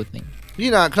also a good thing.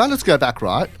 can I just go back,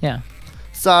 right? Yeah.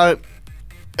 So,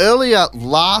 earlier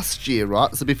last year,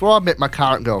 right? So before I met my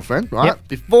current girlfriend, right? Yep.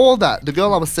 Before that, the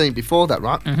girl I was seeing before that,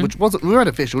 right? Which wasn't, we weren't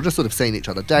official, just sort of seeing each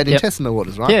other, dating, Yep. testing the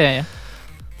waters, right? Yeah.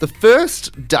 The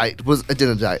first date was a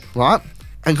dinner date, right?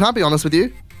 And can I be honest with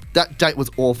you? That date was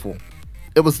awful.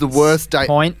 It was the worst date.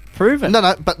 Point proven.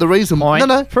 No, but the reason... Point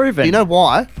no, proven. You know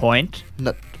why? Point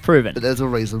No, proven. but there's a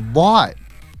reason why,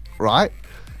 right?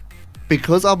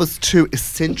 Because I was too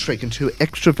eccentric and too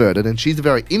extroverted, and she's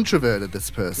very introverted, this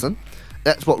person.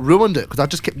 That's what ruined it, because I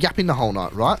just kept yapping the whole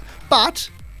night, right? But,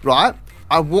 right,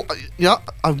 I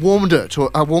warmed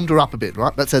her up a bit,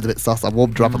 right? That sounds a bit sus. I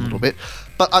warmed her up a little bit.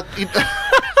 But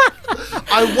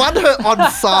I won her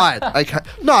on side, okay?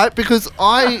 No, because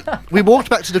we walked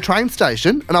back to the train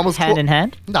station, and I was... Hand in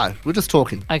hand? No, we're just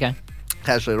talking. Okay.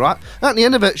 Casually, right? And at the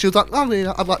end of it, she was like,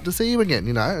 "Oh, I'd like to see you again,"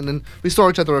 And then we saw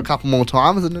each other a couple more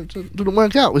times, and it didn't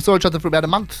work out. We saw each other for about a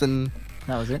month, and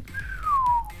That was it.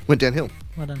 went downhill.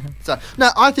 Well done. Him. So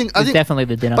no, I think It's definitely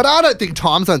the dinner. but I don't think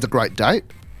Time Zone's a great date.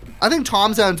 I think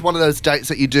Time Zone's one of those dates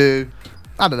that you do.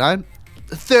 I don't know,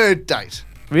 third date.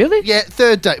 Really? Yeah,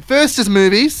 third date. First is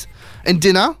movies and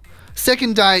dinner.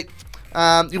 Second date,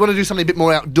 you want to do something a bit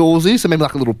more outdoorsy, so maybe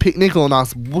like a little picnic or a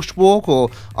nice bushwalk, or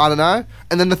I don't know.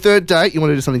 And then the third date, you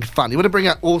want to do something fun. You want to bring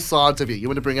out all sides of you. You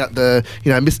want to bring out the,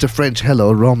 Mr. French,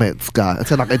 hello, romance guy. It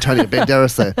sounds like Antonio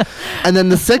Banderas there. And then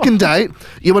the second date,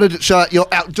 you want to show you're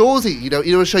outdoorsy. You want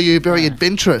to show you're very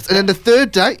adventurous. And then the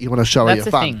third date, you want to show That's you're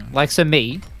the fun. thing. Like, so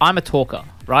me, I'm a talker,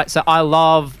 right? So I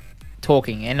love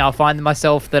talking, and I'll find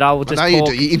myself that I will just know you talk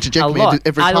do. You interject a me lot.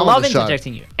 every time I on love the show.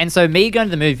 interjecting you. And so me going to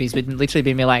the movies would literally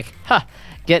be me like,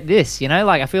 get this,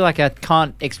 Like, I feel like I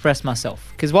can't express myself.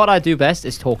 Because what I do best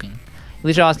is talking.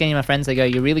 Literally ask any of my friends, they go,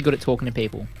 "You're really good at talking to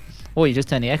people." Oh, you just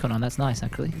turned the aircon on. That's nice,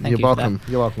 actually. Thank You're you for that. welcome.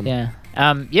 You're welcome.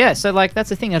 Yeah. So, like, that's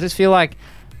the thing. I just feel like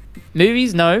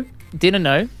movies, no. Dinner,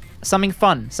 no. Something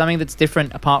fun. Something that's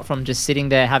different apart from just sitting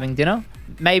there having dinner.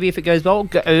 Maybe if it goes well,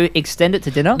 extend it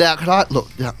to dinner. Now, can I look?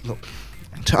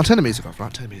 I'll turn the music off,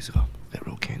 right? Turn the music off. Get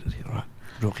real candid here, right?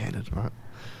 Real candid, right?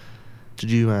 Did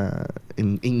you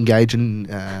engage in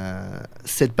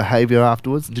said behaviour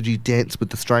afterwards? Did you dance with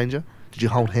the stranger? Did you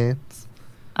hold hands?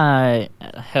 I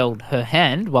held her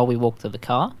hand while we walked to the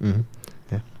car. Mm-hmm.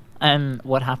 Yeah. And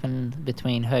what happened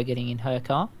between her getting in her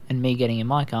car and me getting in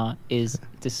my car is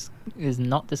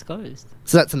not disclosed.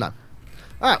 So that's a no.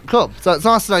 All right, cool. So it's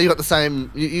nice to know you got the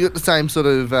same. You got the same sort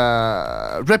of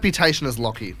reputation as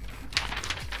Lockie.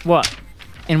 What?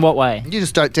 In what way? You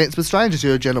just don't dance with strangers.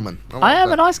 You're a gentleman. I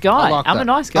am a nice guy. I'm a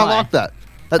nice guy. I like that.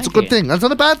 That's Thank a good you. thing. That's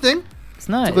not a bad thing. It's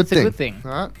a good thing.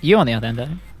 All right. You, on the other hand,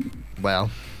 though. Well,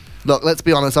 look, let's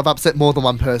be honest. I've upset more than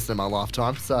one person in my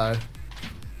lifetime. So,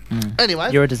 anyway,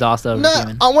 You're a disaster of a no,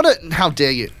 human. I want to. How dare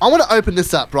you? I want to open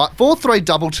this up, right?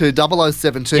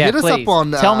 43220072. Yeah, Hit us please. up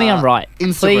on. Tell me I'm right.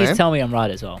 Instagram. Please tell me I'm right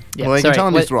as well. Yeah, Well, you can tell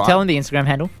him he's right. Tell him the Instagram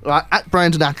handle. Right, at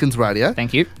Brandon Atkins Radio.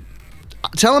 Thank you.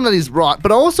 Tell him that he's right,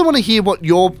 but I also want to hear what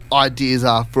your ideas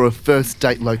are for a first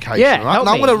date location. Yeah, right? help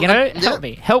And me. Help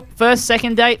me. Help first,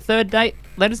 second date, third date.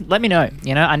 Let me know.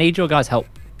 I need your guys' help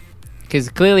because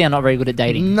clearly I'm not very good at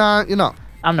dating. No, you're not.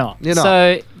 I'm not. You're not.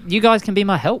 So you guys can be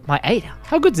my help, my aid.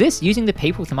 How good's this? Using the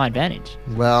people to my advantage.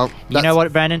 Well, You know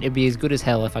what, Brandon? It'd be as good as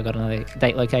hell if I got another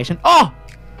date location. Oh,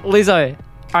 Lizzo,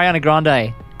 Ariana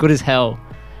Grande, good as hell.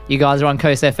 You guys are on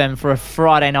Coast FM for a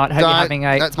Friday night. Hope you're having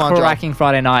a That's my job. cracking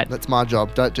Friday night. That's my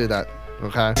job. Don't do that.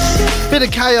 Okay. Bit of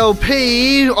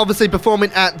KLP, obviously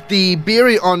performing at the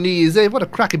Beery on New Year's Eve. What a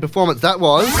cracking performance that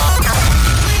was.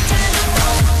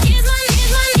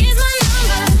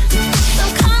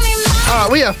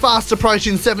 Alright, we are fast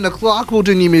approaching 7 o'clock. We'll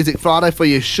do New Music Friday for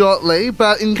you shortly.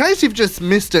 But in case you've just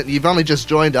missed it, you've only just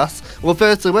joined us. Well,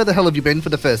 firstly, where the hell have you been for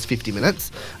the first 50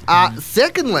 minutes?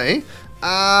 Secondly,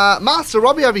 Master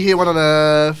Robbie over here went on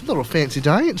a little fancy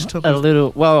day.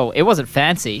 Well, it wasn't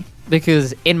fancy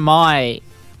because in my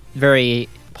very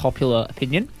popular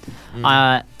opinion,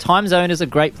 Time Zone is a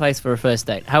great place for a first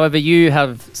date. However, you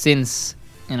have since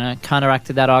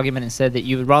counteracted that argument and said that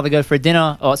you would rather go for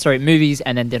movies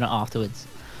and then dinner afterwards.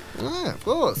 Yeah, of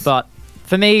course. But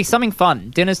for me, something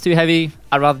fun. Dinner's too I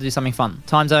rather rather do something fun.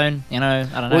 Time Zone, I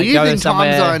don't know. Well, you go think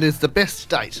somewhere. Time Zone is the best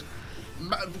date.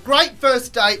 Great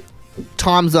first date,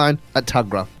 Time Zone at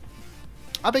Tuggerah.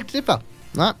 I beg to differ.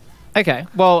 No. Okay.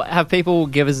 Well, have people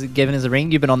given us a ring?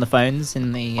 You've been on the phones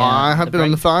in the. I have been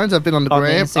on the phones. I've been on the On the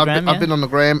gram. Instagram, I've been on the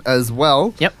gram as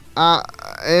well. Yep.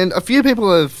 And a few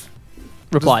people have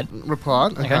Replied.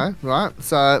 replied. Okay, Okay. right.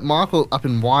 So Michael up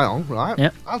in Wyong, right?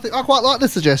 Yep. I think I quite like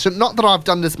this suggestion. Not that I've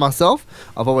done this myself.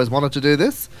 I've always wanted to do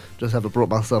this. Just haven't brought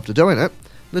myself to doing it.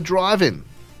 The drive-in.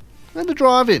 And the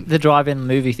drive-in. The drive-in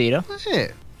movie theater. Yeah.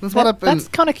 That's what I've been. That's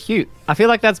kind of cute. I feel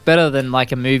like that's better than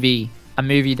like a movie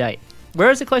date. Where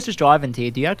is the closest drive-in to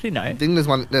you? Do you actually know? I think there's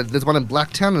one in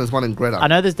Blacktown and there's one in Greta. I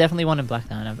know there's definitely one in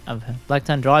Blacktown. I've heard.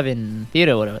 Blacktown Drive-In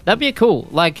Theatre or whatever. That'd be cool.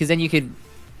 Like, because then you can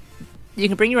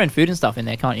bring your own food and stuff in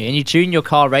there, can't you? And you tune your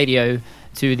car radio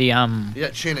to the You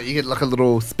don't tune it. You get like a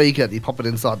little speaker that you pop it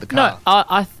inside the car. No,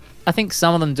 I think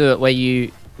some of them do it where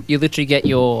you literally get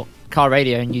your car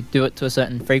radio and you do it to a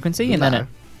certain frequency and then it.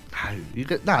 You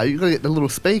got to get the little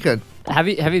speaker. Have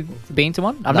you been to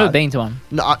one? I've No. never been to one.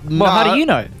 No, Well, how do you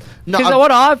know? No, Because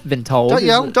what I've been told. Don't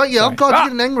yell! is- Don't yell! Sorry. God, Ah! you're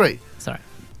getting angry. Sorry.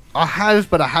 I have,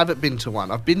 but I haven't been to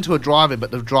one. I've been to a drive-in, but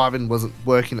the drive-in wasn't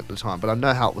working at the time. But I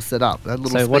know how it was set up. They had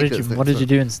little So what did speakers you next what did to you it.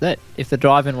 do instead? If the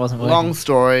drive-in wasn't working. Long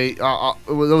story. There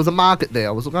was a market there.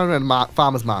 I was going around a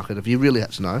farmer's market. If you really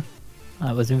had to know,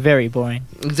 It was very boring.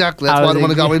 exactly. That's why I don't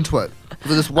want to go into it.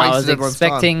 Because I just I was wasted everyone's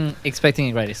time. expecting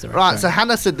a greater story. Right, so Sorry.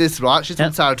 Hannah said this, right? She's from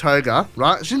Yep. Saratoga,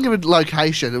 right? She didn't give a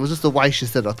location. It was just the way she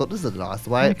said it. I thought, this is a nice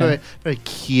way. Okay. Very, very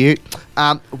cute.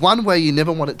 One way you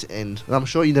never want it to end. And I'm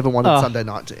sure you never wanted Oh. Sunday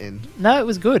night to end. No, it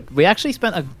was good. We actually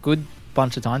spent a good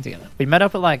bunch of time together. We met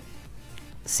up at like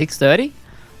 6:30,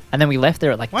 and then we left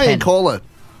there at like Why 10. you call her?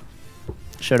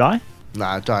 Should I?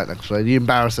 No, don't actually. You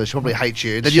embarrass her. She'll probably hate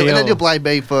you. And then She'll- you'll blame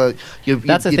me for your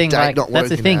That's the your thing. date Like, not that's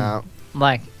the working thing. out.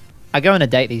 Like, I go on a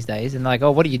date these days, and they're like,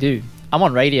 "Oh, what do you do?" I'm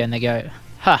on radio, and they go,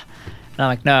 "Ha," and I'm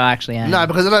like, "No, I actually am." No,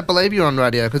 because I don't believe you're on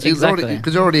radio because Exactly.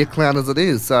 you're already a clown as it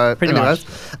is. So, Pretty anyways,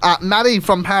 Maddie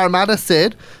from Parramatta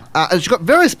said, and she got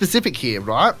very specific here,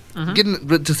 right? Mm-hmm.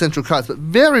 Getting to Central Coast, but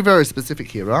very, very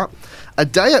specific here, right? A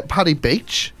day at Putty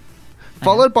Beach,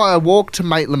 followed by a walk to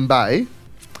Maitland Bay,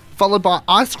 followed by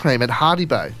ice cream at Hardy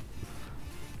Bay.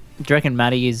 Do you reckon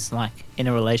Maddie is like in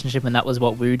a relationship, and that was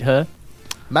what wooed her?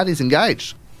 Maddie's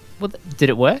engaged. Well, did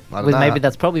it work? I don't know. Maybe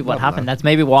that's probably what I don't happened. know. That's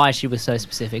maybe why she was so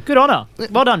specific. Good on her.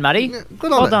 Well done, Maddie. Yeah,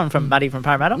 good on well her. done from Maddie from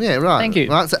Parramatta. Yeah, right. Thank you.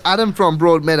 Right, so Adam from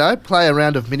Broadmeadow, play a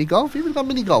round of mini golf. You even got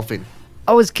mini golfing.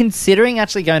 I was considering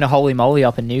actually going to Holy Moly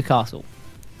up in Newcastle,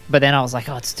 but then I was like,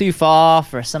 oh, it's too far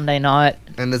for a Sunday night.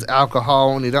 And there's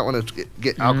alcohol, and you don't want to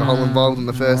get alcohol involved on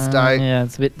the first day. Yeah,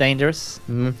 it's a bit dangerous.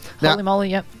 Mm. Now, Holy Moly,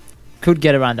 yep. Could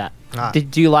get around that. Ah.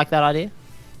 Do you like that idea?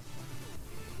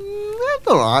 that's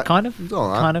all right. Kind of? It's all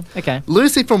right. Kind of? Okay.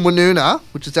 Lucy from Woonona,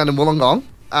 which is down in Wollongong.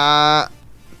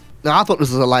 Now, I thought this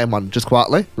was a lame one, just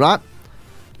quietly, right?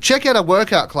 Check out a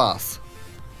workout class,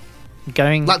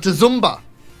 Going like to Zumba.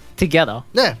 together.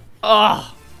 Yeah.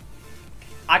 Oh,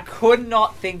 I could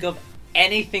not think of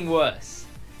anything worse.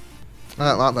 I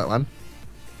don't like that one.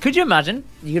 Could you imagine?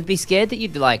 You'd be scared that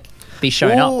you'd like be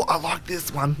shown Oh, up. I like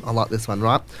this one. I like this one,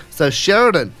 right? So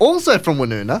Sheridan, also from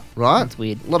Woonona, right? That's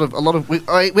weird. A lot of we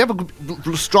have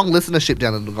a strong listenership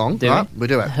down in Wollongong, Do right? we? We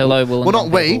do it. Hello, Wollongong Well,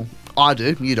 not we. people. I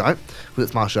do. You don't, because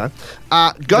it's my show.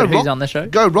 Go But who's rock, on the show?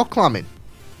 Go rock climbing.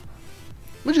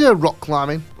 Would you go rock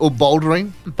climbing or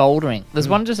bouldering? Bouldering. There's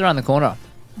Hmm. one just around the corner.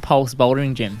 Pulse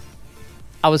Bouldering Gym.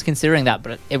 I was considering that,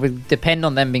 but it would depend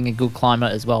on them being a good climber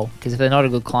as well. Because if they're not a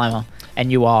good climber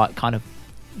and you are, it kind of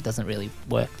doesn't really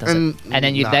work, does it? And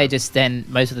then no. they just stand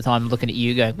most of the time looking at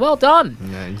you going, well done.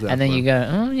 Yeah, exactly. And then you go,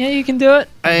 oh, yeah, you can do it.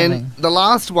 or And something. the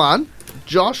last one,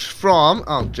 Josh from.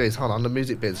 Oh, geez, hold on. The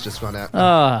music bed's just run out.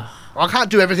 Oh, I can't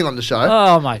do everything on the show.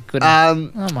 oh my goodness.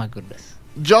 Um, Oh my goodness.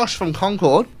 Josh from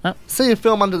Concord. Oh. See a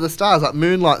film Under the Stars, like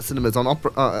Moonlight Cinemas on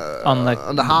opera, On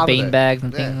the harbour there. beanbags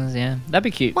and Yeah. things, yeah. That'd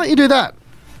be cute. Why don't you do that?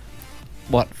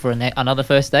 What, for another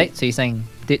first date? So you're saying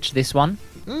ditch this one?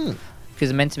 Mm. Because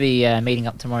we're meant to be meeting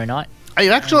up tomorrow night. Are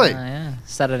you actually? Yeah,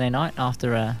 Saturday night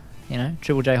after,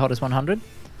 Triple J Hottest 100.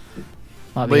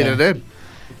 Might What be, are you going to do?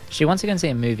 She wants to go and see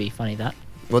a movie, funny that.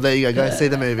 Well, there you go. Go see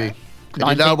the movie. And you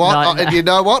 19 know what? nine- And you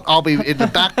know what? I'll be in the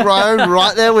back row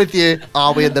right there with you.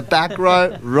 I'll be in the back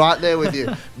row right there with you.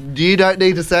 You don't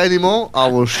need to say anymore. I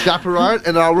will chaperone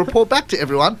and I'll report back to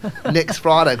everyone next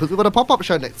Friday because we've got a pop-up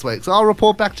show next week. So I'll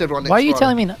report back to everyone next Why are you Friday.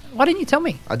 telling me? Why didn't you tell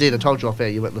me? I did. I told you off air.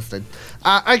 You weren't listening.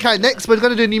 Okay, next we're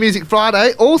going to do New Music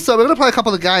Friday. Also, we're going to play a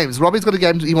couple of games. Robbie's got a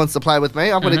game he wants to play with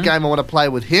me. I've got a game I want to play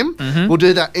with him. We'll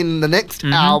do that in the next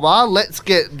hour. Let's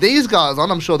get these guys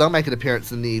on. I'm sure they'll make an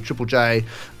appearance in the Triple J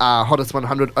Hottest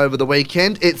 100 over the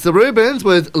weekend. It's the Rubens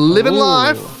with Living Ooh.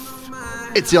 Life.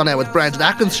 It's the On Air with Brandon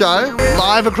Atkins show.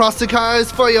 Live across the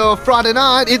coast for your Friday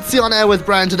night. It's the On Air with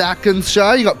Brandon Atkins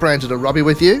show. You got Brandon and Robbie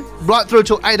with you. Right through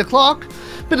till 8 o'clock.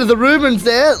 Bit of the Rubens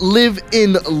there. Live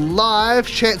in live.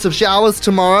 Chance of showers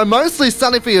tomorrow. Mostly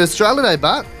sunny for your Australia Day,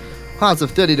 but highs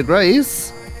of 30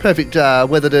 degrees. Perfect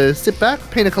weather to sit back.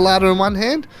 Pina colada in one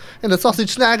hand and a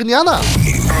sausage snag in the other.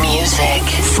 Music.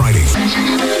 Friday.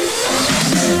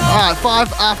 Alright,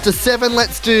 5 after 7.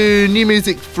 Let's do New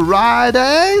Music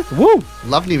Friday. Woo!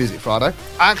 Love New Music Friday.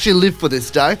 I actually live for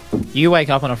this day. You wake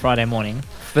up on a Friday morning.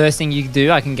 First thing you do,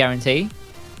 I can guarantee,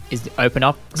 is to open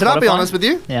up Can I be Spotify. honest with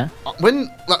you? Yeah. When,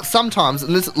 like, sometimes,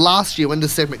 and this last year when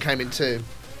this segment came into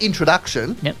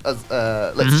introduction, Yep. as,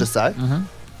 let's just say,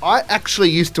 I actually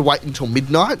used to wait until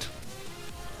midnight.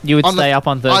 You would stay up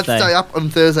on Thursday. I'd stay up on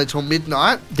Thursday till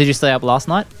midnight. Did you stay up last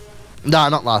night? No,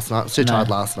 not last night. I was too No. tired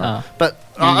last night. Oh. But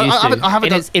You used to. I haven't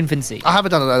in done, its infancy. I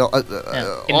haven't done it Yeah. In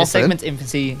often. the segment's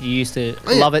infancy, you used to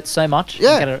Oh, yeah. love it so much.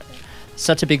 Yeah. You get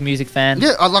such a big music fan.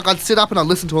 Yeah, I'd sit up and I'd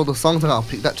listen to all the songs and I'll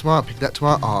pick that tomorrow, pick that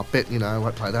tomorrow. Oh, I bet, I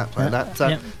won't play that, play that. So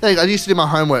Yeah. there you go. I used to do my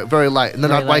homework very late and then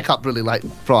Very I'd wake late. up really late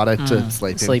Friday to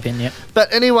sleep in. Sleep in, yep.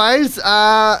 But anyways,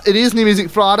 it is New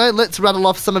Music Friday. Let's rattle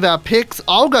off some of our picks.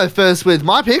 I'll go first with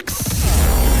my picks.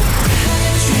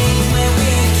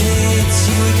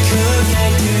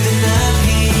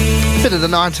 Bit of the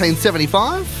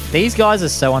 1975. These guys are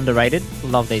so underrated.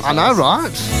 Love these I guys. know,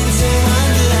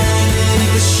 right?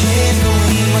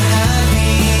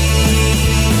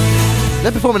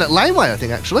 They're performing at Laneway, I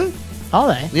think, actually. Are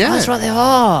they? Yeah. Oh, that's right, they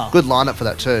are. Good lineup for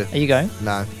that too. Are you going?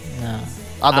 No. No.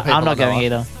 Other people I'm not I know going of.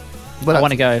 either. But I want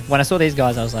to go. When I saw these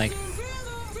guys, I was like,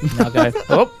 I'll go.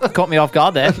 Oh, caught me off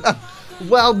guard there.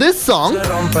 Well, this song,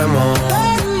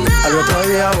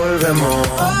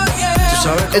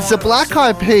 it's the Black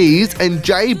Eyed Peas and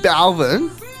J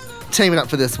Balvin teaming up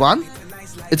for this one.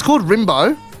 It's called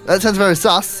Rimbo. That sounds very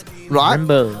sus, right?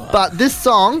 Rimbo. But this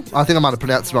song, I think I might have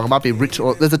pronounced it wrong. It might be Rich,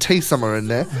 or there's a T somewhere in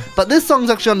there. But this song's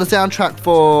actually on the soundtrack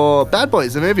for Bad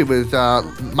Boys, the movie with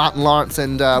Martin Lawrence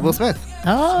and Will Smith.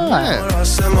 Oh.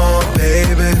 Yeah.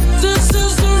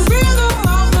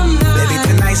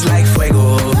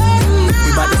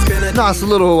 Nice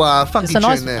little funky It's a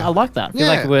nice. tune there. I like that. I feel Yeah.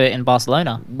 like we're in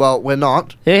Barcelona. Well, we're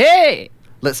not. Hey, hey!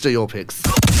 Let's do your picks.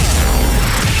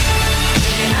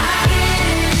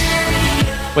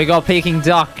 We got Peking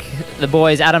Duck. The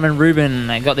boys Adam and Ruben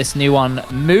got this new one,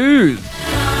 Move.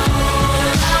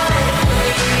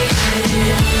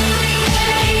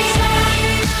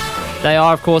 They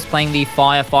are, of course, playing the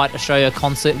Firefight Australia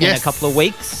concert in a Yes. couple of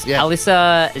weeks. Yeah.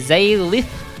 Alyssa Zaylith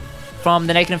from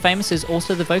The Naked and Famous is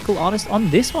also the vocal artist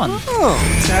on this one.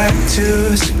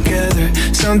 Tattoos together,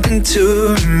 something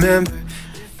to remember.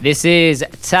 This is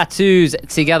Tattoos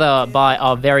Together by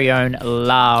our very own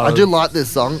Lau. I do like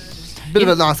this song. Bit of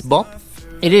a nice bop.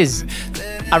 It is.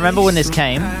 I remember when this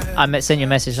came, sent you a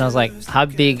message and I was like, how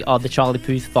big are the Charlie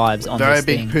Puth vibes on Very this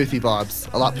big thing? Poothy vibes.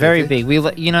 I like Very Poothy.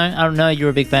 big. I don't know, you're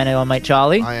a big fan of our mate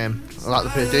Charlie. I am. I like the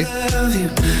Poothy.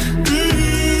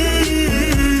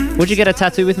 Would you get a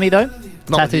tattoo with me though? Not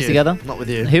with Tattoos you. together? Not with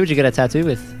you. Who would you get a tattoo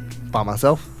with? By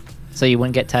myself? So you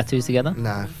wouldn't get tattoos together?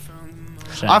 No.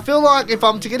 Shame. I feel like if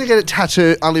I'm going to get a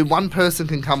tattoo, only one person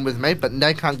can come with me, but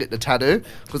they can't get the tattoo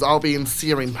because I'll be in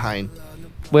searing pain.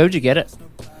 Where would you get it?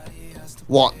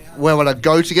 What? Where would I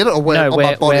go to get it, or where No, on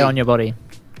my body? where on your body?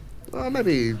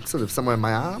 Maybe sort of somewhere in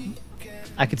my arm.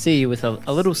 I could see you with a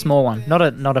little small one, not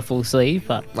a full sleeve,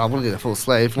 but I wouldn't get a full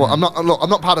sleeve. Well, I'm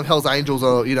not part of Hell's Angels,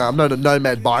 or I'm not a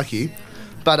nomad bikie.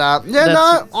 But I'd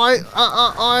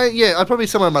probably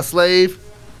somewhere in my sleeve,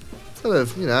 sort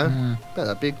of, about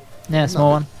that big. yeah,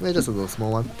 small one. Yeah, just a little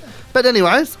small one. But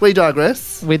anyways, we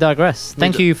digress. We digress.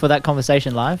 Thank you for that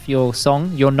conversation live. Your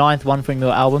song, your 9th one from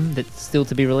your album that's still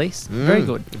to be released. Very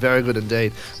good. Very good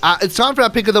indeed. It's time for our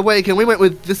pick of the week, and we went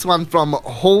with this one from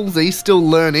Halsey, Still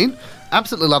Learning.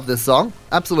 Absolutely love this song.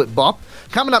 Absolute bop.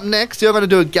 Coming up next, you're going to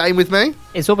do a game with me.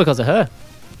 It's all because of her.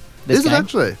 This Is it game.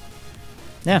 actually?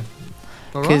 Yeah.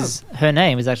 All right. Because her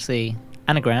name is actually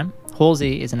anagram.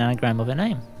 Halsey is an anagram of her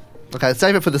name. Okay,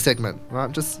 save it for the segment, right?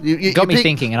 Just you Got me peak-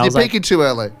 thinking, and I you're was like- peaking too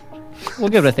early. We'll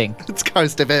give it a think. It's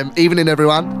Coast FM. Evening,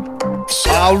 everyone.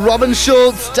 Robin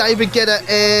Schultz, David Guetta,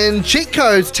 and Cheat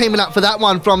Codes teaming up for that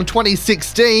one from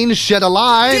 2016. Shed a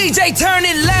Lie. DJ, turn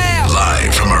it loud.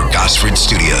 Live from our Gosford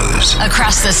studios.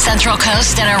 Across the Central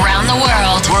Coast and around the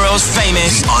world. World's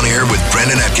famous. The On Air with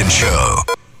Brendan Atkins show.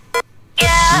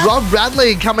 Rob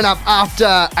Bradley coming up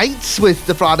after 8 with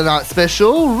the Friday night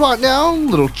special. Right now,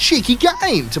 little cheeky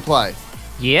game to play.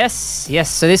 Yes.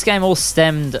 So this game all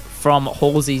stemmed from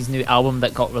Halsey's new album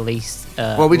that got released.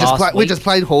 Well, we just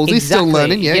played Halsey, Still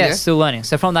Learning. Yeah. Still learning.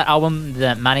 So from that album,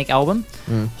 the Manic album,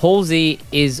 Halsey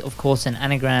is of course an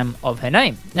anagram of her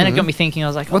name, and it got me thinking. I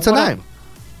was like, What's her name?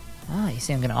 You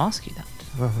see, I'm going to ask you that.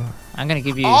 I'm going to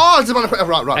give you... Oh, it's one.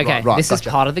 Right. Okay, Right. this is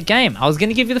part of the game. I was going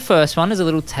to give you the first one as a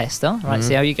little tester. Right,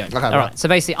 see how you go. Okay, All right. right, so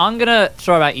basically, I'm going to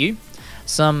throw at you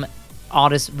some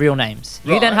artists' real names.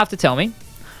 You then Right. have to tell me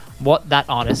what that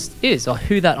artist is or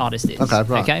who that artist is. Okay,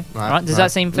 right. Okay, Right, right. Does right.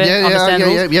 that seem fair? Yeah, Understand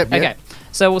rules? yeah. Okay,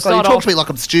 so we'll So you start talk off... to me like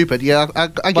I'm stupid. Yeah, I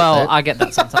get Well, that. I get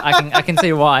that sometimes. I can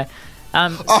see why.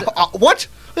 What?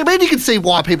 I mean, you can see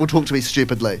why people talk to me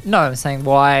stupidly. No, I'm saying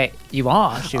why you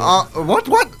are. Stuart.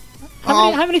 What?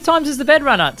 How many times has the bed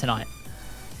run out tonight?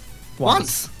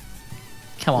 Once.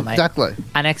 Come on, mate. Exactly.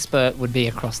 An expert would be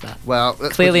across that. Well,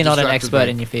 that's Clearly what not an distracted expert me.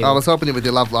 in your field. I was helping you with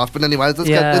your love life, but anyways,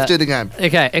 let's do the game.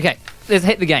 Okay. Let's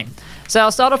hit the game. So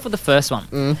I'll start off with the first one.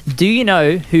 Mm. Do you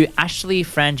know who Ashley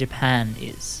Frangipan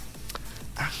is?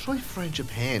 Ashley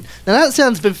Frangipan. Now that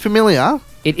sounds a bit familiar.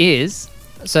 It is.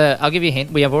 So I'll give you a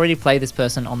hint. We have already played this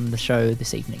person on the show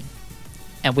this evening,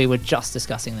 and we were just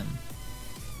discussing them.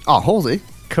 Oh, Halsey.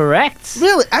 Correct.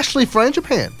 Really, Ashley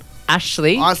Frangipan.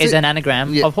 Ashley I see- is an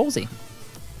anagram Yeah. of Halsey.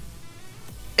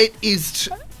 It is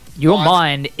Your Right.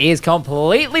 mind is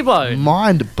completely blown.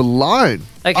 mind blown.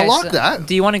 Okay, I like so that.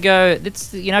 Do you want to go?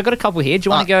 I got a couple here. Do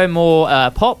you want to go more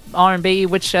pop, R&B?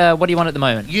 What do you want at the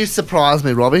moment? You surprised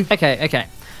me, Robbie. Okay.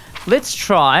 Let's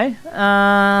try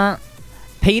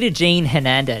Peter Jean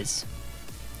Hernandez.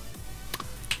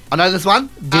 I know this one.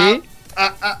 Do you?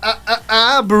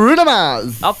 Bruno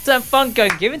Mars. Uptown Funk, go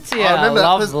give it to you. I remember that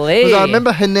 'cause- Lovely. 'cause I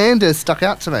remember Hernandez stuck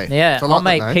out to me. Yeah, So I I'll like that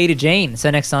make name. Peter Jean. So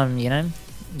next time,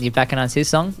 you recognize his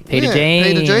song, Peter Yeah, Jean.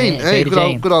 Peter Jean. Hey, Peter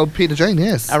Jean. good old Peter Jean,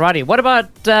 yes. Alrighty, what about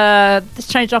let's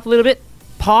change it up a little bit.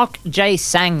 Park Jae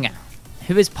Sang.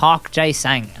 Who is Park Jae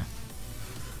Sang?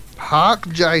 Park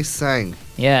Jae Sang.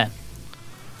 Yeah.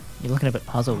 You're looking a bit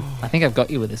puzzled. I think I've got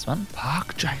you with this one.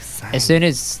 Park Jae Sang. As soon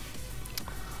as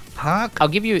Park. I'll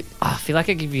give you, I feel like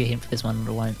I give you a hint for this one,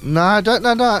 but I won't. No, I don't.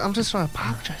 No. I'm just trying to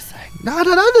Park Jae Sang. No, I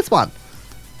don't know this one.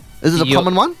 Is it a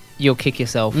common one? You'll kick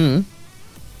yourself. Mm.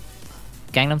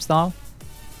 Gangnam Style.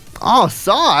 Oh,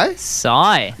 Psy.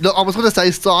 Psy. Look, I was going to say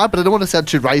Psy, but I don't want to sound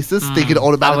too racist, thinking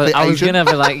automatically I was Asian. gonna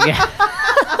be like, yeah.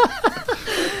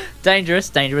 dangerous,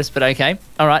 but okay.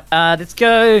 All right, let's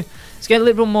go a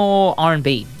little more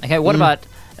R&B. Okay, what about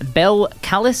Bel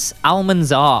Callis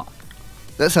Almanzar?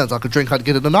 That sounds like a drink I'd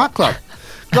get at a nightclub.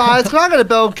 Guys, can I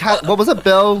get a what was it?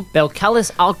 Bel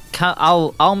Callis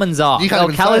Almanzar. You can't Bel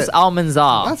even say Callis it.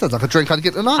 Almanzar. That sounds like a drink I'd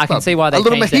get at a nightclub. I can see why they a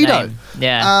little changed their mojito. name.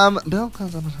 Yeah. Bel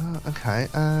Callis. Okay.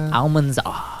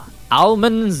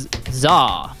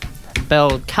 Almanzar.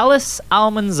 Bel Callis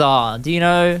Almanzar. Do you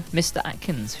know Mr.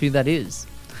 Atkins, who that is?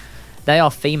 They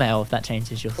are female, if that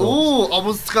changes your thoughts. Ooh, I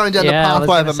was going down Yeah, I the was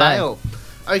pathway of gonna a say. male.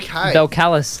 Okay. Bel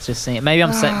Callis, just saying. Maybe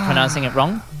I'm pronouncing it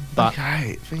wrong, but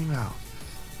Okay, female.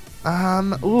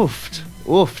 Oofed.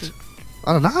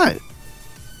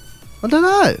 I don't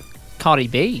know. Cardi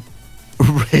B.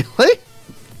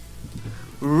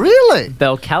 Really?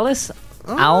 Bel Callis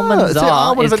Oh, Almanzar see,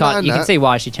 I would've is known You can that. see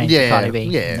why she changed it to Yeah, Cardi B.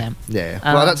 yeah.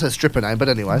 Well, that's her stripper name, but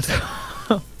anyways. Is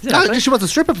it No, actually? 'cause she was a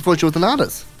stripper before she was an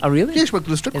artist. Oh, really? Yeah, she worked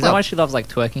at a strip Is club. that why she loves like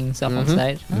twerking and stuff on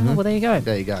stage? Oh, well, there you go.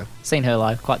 There you go. Seen her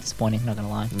live. Quite disappointing, not going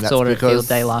to lie. That's Saw her at because- Field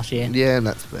Day last year. Yeah, and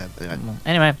that's bad. Yeah.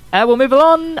 Anyway, we'll move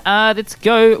on. Let's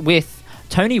go with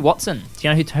Tony Watson. Do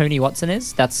you know who Tony Watson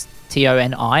is? That's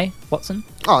Toni Watson.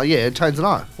 Oh, yeah, Tones and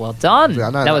I. Well done. Yeah, I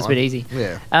know that was a one. bit easy.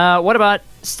 Yeah. What about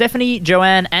Stephanie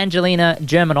Joanne Angelina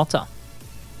Germanotta?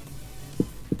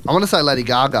 I want to say Lady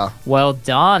Gaga. Well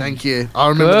done. Thank you. I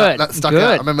remember Good. that stuck Good.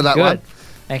 out. I remember that Good. one.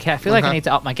 Okay, I feel like I Okay. need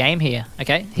to up my game here.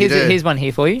 Okay, You do. here's one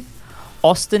here for you.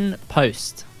 Austin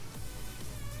Post.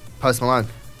 Post Malone.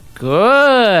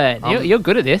 Good. You're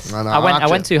good at this. I know, I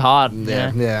went too hard. Yeah,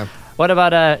 you know. yeah. What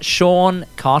about Sean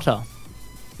Carter?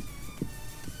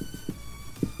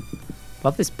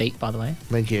 Love this beat, by the way.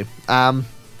 Thank you.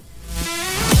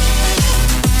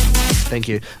 Thank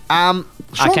you. Sean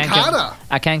Carter.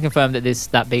 I can confirm that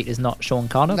that beat is not Sean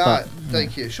Carter. No, but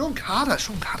thank you. Sean Carter.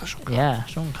 yeah,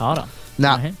 Sean Carter.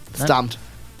 Nah, No. stumped.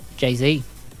 Jay-Z.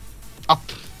 Oh,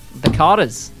 The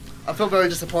Carters. I feel very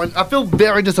disappointed. I feel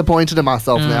very disappointed in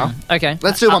myself now. Okay.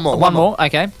 Let's do one more. One more.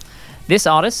 Okay. This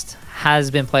artist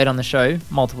has been played on the show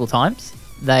multiple times.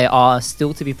 They are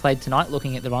still to be played tonight,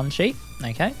 looking at the run sheet.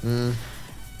 Okay.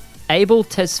 Abel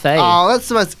Tesfaye. Oh, that's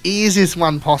the most easiest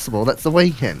one possible. That's The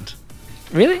Weeknd.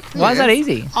 Really? Why is Yeah. that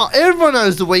easy? Oh, everyone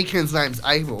knows The Weeknd's name's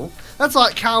Abel. That's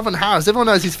like Calvin Harris. Everyone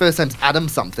knows his first name's Adam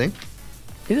something.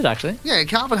 Is it actually? Yeah,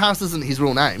 Calvin Harris isn't his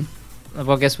real name.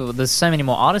 Well, I guess there's so many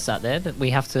more artists out there that we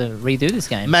have to redo this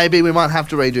game. Maybe we might have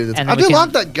to redo this. And I then we do can-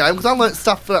 like that game because I learnt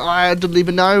stuff that I didn't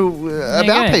even know There you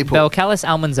about go. people. Belcalis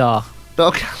Almanzar.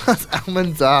 Belcalis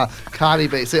Almanzar, Cardi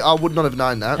B. See, I would not have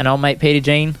known that. And old mate Peter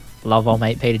Jean. Love old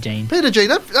mate Peter Jean. Peter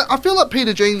Jean, I feel like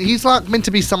Peter Jean, he's like meant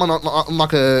to be someone on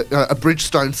like a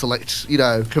Bridgestone Select,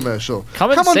 commercial.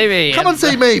 Come and see me. Come and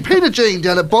see me, Peter Jean,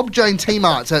 down at Bob Jane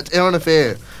T-Marts at Erin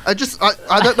Affair. I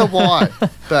don't know why,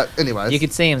 but anyways. You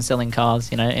could see him selling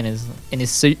cars, in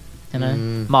his suit,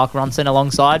 Mark Ronson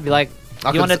alongside, be like,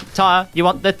 you want a tyre? You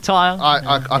want the tyre?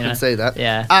 I can see that.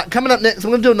 Yeah. Coming up next,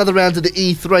 we're going to do another round of the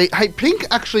E3. Hey, Pink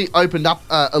actually opened up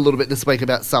a little bit this week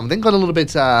about something. Got a little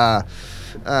bit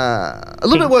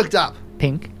worked up.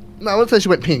 Pink? No, I wouldn't say she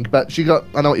went pink, but she got...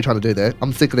 I know what you're trying to do there.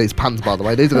 I'm sick of these puns, by the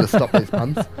way. These are going to stop these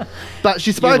puns. But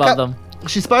she spoke up... them.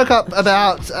 She spoke up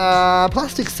about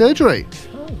plastic surgery.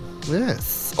 Oh.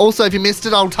 Yes. Also, if you missed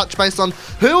it, I'll touch base on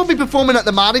who will be performing at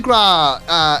the Mardi Gras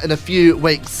in a few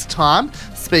weeks' time.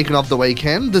 Speaking of the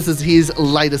weekend, this is his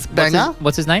latest banger.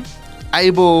 What's his name?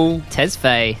 Abel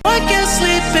Tesfaye.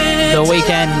 The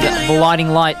weekend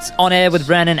blinding lights on air with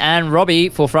Brandon and Robbie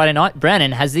for Friday night.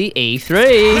 Brandon has the E3.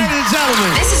 Ladies and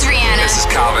gentlemen. This is Rihanna. This is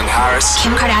Calvin Harris.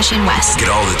 Kim Kardashian West. Get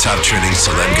all the top trending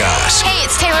celeb guys Hey,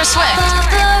 it's Taylor Swift.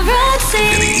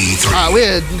 in the E3.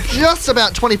 We're just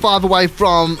about 25 away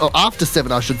from, or after 7,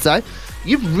 I should say.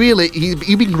 You've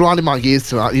been grinding my gears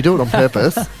tonight. You do it on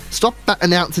purpose. Stop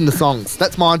announcing the songs.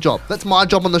 That's my job. That's my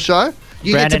job on the show.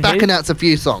 You Brandon get to back who? announce a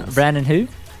few songs. Brandon who?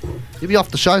 You'll be off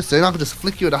the show soon. I could just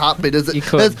flick you at a heartbeat. You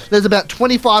could. There's about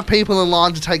 25 people in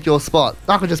line to take your spot.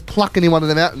 I could just pluck any one of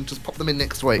them out and just pop them in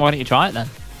next week. Why don't you try it then?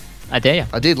 I dare you.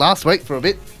 I did last week for a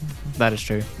bit. That is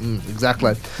true.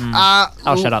 Exactly.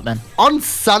 I'll shut up then. On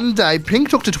Sunday, Pink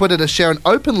took to Twitter to share an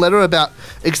open letter about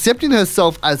accepting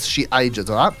herself as she ages,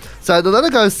 alright? So the letter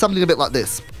goes something a bit like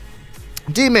this.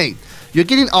 Dear me, you're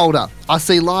getting older. I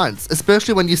see lines,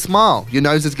 especially when you smile. Your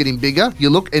nose is getting bigger. You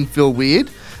look and feel weird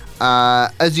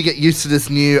as you get used to this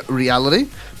new reality.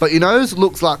 But your nose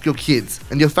looks like your kid's,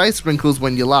 and your face wrinkles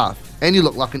when you laugh, and you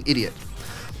look like an idiot.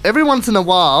 Every once in a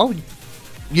while,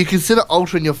 you consider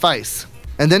altering your face,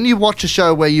 and then you watch a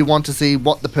show where you want to see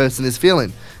what the person is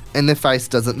feeling, and their face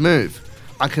doesn't move.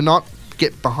 I cannot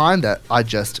get behind that. I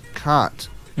just can't.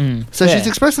 So she's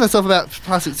expressing herself about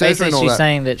plastic surgery Basically, and all she's that.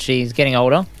 saying that she's getting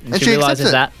older, and And she she realises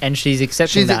accepts that, and she's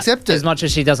accepting She's that. accepted. As much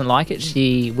as she doesn't like it,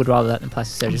 she would rather that than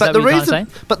plastic surgery. Is that But what you're trying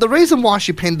to say? but the reason why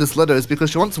she penned this letter is because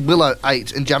she wants Willow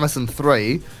 8 and Jamison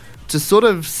 3 to sort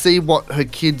of see what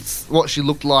she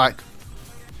looked like,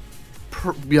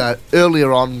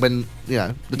 earlier on when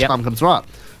the time comes right.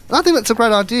 And I think that's a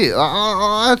great idea.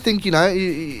 I think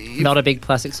Not a big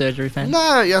plastic surgery fan. No,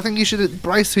 I think you should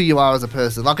embrace who you are as a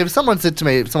person. Like if someone said to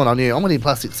me, someone I knew, I'm going to need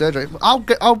plastic surgery,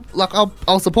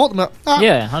 I'll support them.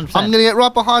 Yeah, 100%. I'm going to get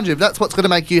right behind you. If that's what's going to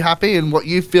make you happy and what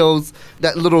you feel's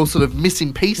that little sort of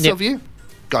missing piece of you,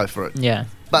 go for it. Yeah,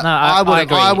 But no, I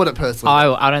agree. wouldn't personally.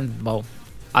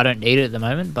 I don't need it at the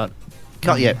moment, but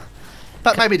Not yet.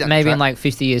 But maybe down the maybe in track. like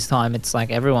 50 years' time, it's like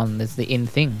everyone. There's the in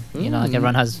thing. Like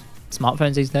everyone has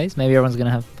smartphones these days. Maybe everyone's going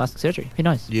to have plastic surgery. Who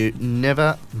knows? You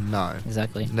never know.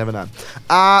 Exactly. Never know.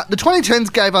 The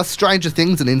 2010s gave us Stranger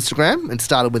Things on Instagram. It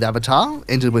started with Avatar,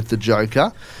 ended with The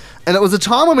Joker. And it was a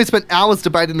time when we spent hours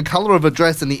debating the colour of a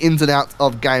dress and the ins and outs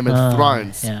of Game of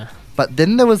Thrones. Yeah. But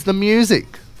then there was the music,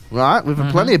 right? We've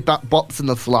had plenty of bops in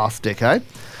this last decade.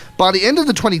 By the end of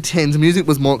the 2010s, music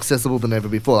was more accessible than ever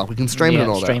before. Like we can stream it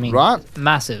and all streaming, that, right?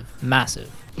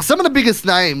 Massive. Some of the biggest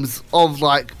names of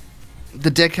like the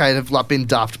decade have like been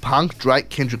Daft Punk, Drake,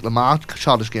 Kendrick Lamar,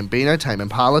 Childish Gambino, Tame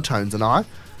Impala, Tones and I.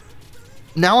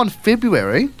 Now in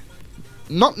February,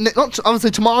 not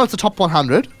obviously tomorrow's the top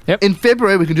 100. Yep. In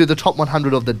February we can do the top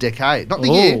 100 of the decade, not the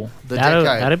year, the decade.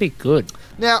 That'd be good.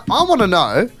 Now I want to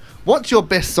know what's your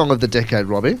best song of the decade,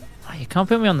 Robbie? Oh, you can't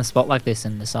put me on the spot like this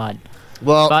and decide.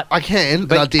 Well, But- I can,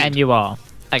 but I did. And you are.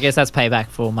 I guess that's payback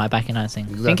for my back announcing.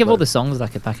 Think Exactly. of all the songs that I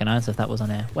could back announce if that was on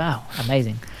air. Wow,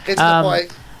 amazing. Get to the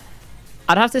point.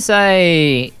 I'd have to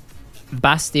say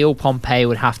Bastille Pompeii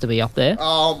would have to be up there.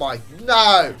 Oh my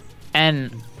no!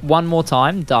 And one more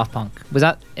time, Daft Punk. Was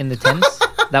that in the 10s?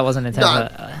 That wasn't in 10s. No.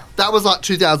 but, That was like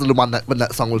 2001 when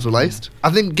that song was released. I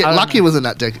think Get I don't Lucky know. was in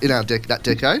that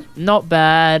decade. not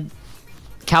bad.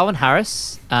 Calvin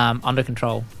Harris, Under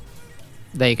Control.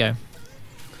 There you go.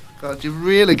 God, you're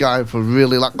really going for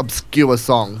really like obscure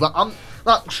songs.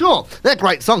 Sure, they're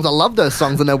great songs. I love those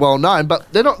songs and they're well known,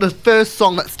 but they're not the first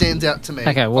song that stands out to me.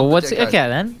 Okay, well, of the what's decade. okay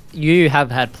then? You have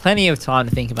had plenty of time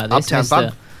to think about this,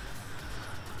 Uptown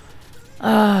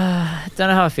Mr. Don't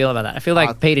know how I feel about that. I feel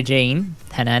like Peter Jean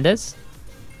Hernandez,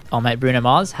 old mate Bruno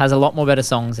Mars, has a lot more better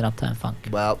songs than Uptown Funk.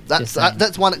 Well, Just saying.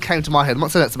 that's one that came to my head. I'm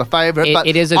not saying that's my favourite, but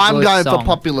It is a I'm good going song. for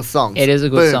popular songs. It is a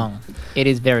good Boom. song. It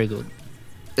is very good.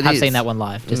 I've is. seen that one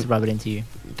live, just to rub it into you.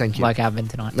 Thank you. Like I have been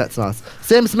tonight. That's nice.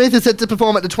 Sam Smith is set to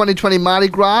perform at the 2020 Mardi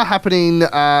Gras, happening in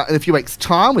a few weeks'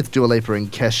 time with Dua Lipa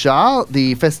and Kesha.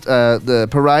 The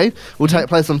parade will take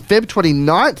place on Feb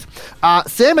 29th.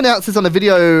 Sam announced this on a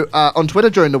video on Twitter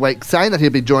during the week, saying that he'll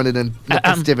be joining in the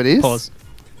festivities. Pause.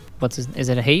 Is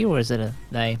it a he or is it a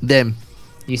they? Them.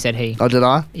 You said he. Oh, did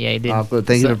I? Yeah, you did. Oh, good.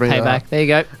 Thank you for bringing that payback. up. There you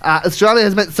go. Australia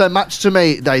has meant so much to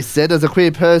me, they said. As a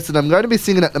queer person, I'm going to be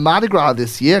singing at the Mardi Gras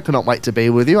this year. Cannot wait to be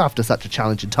with you after such a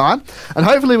challenging time. And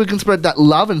hopefully we can spread that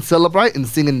love and celebrate and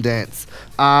sing and dance.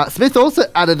 Smith also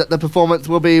added that the performance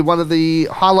will be one of the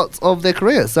highlights of their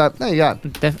career. So, there you go.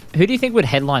 Who do you think would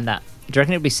headline that? Do you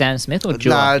reckon it would be Sam Smith or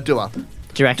Dua? No, Dua. Do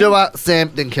you reckon? Dua,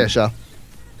 Sam, then Kesha.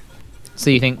 So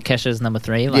you think Kesha's number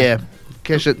 3? Like, Yeah.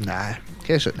 Kesha, no.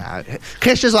 Kesha, no.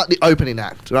 Kesha's like the opening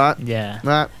act, right? Yeah.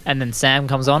 Right. And then Sam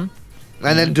comes on.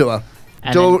 And then Dua.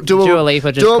 And then Dua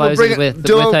Lipa just closes with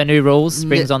her new rules,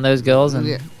 brings on those girls,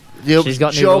 and she's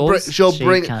got new rules.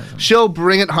 She'll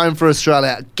bring it home for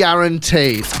Australia,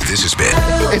 guaranteed. This has been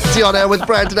It's the On Air with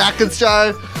Brandon Atkins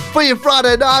show for your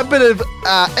Friday night. Bit of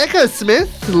Echo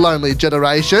Smith, Lonely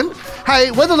Generation.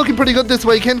 Hey, weather looking pretty good this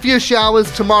weekend. Few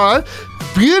showers tomorrow.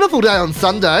 Beautiful day on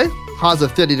Sunday. Highs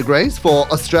of 30 degrees for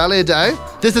Australia Day.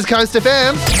 This is Coast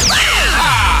FM.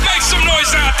 Make some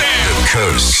noise out there. the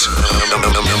Coast's number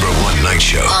one night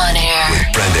show On air.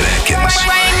 with Brandon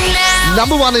Atkins.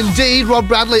 Number one indeed, Rob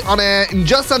Bradley on air in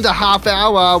just under half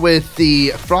hour with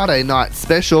the Friday night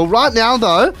special. Right now,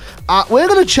 though, we're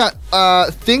going to chat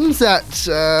things that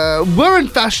were in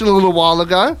fashion a little while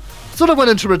ago, sort of went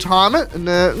into retirement, and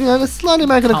they're slowly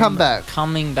making a comeback.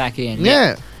 Coming back in.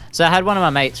 Yeah. So I had one of my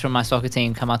mates from my soccer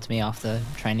team come up to me after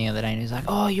training the other day, and he's like,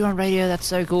 "Oh, you're on radio, that's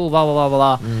so cool, blah, blah,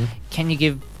 blah, blah. Can you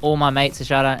give all my mates a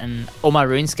shout out and all my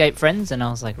RuneScape friends?" And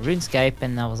I was like, "RuneScape?"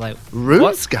 And I was like,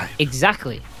 RuneScape? What?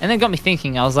 Exactly. And then it got me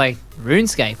thinking, I was like,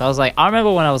 RuneScape? I was like, I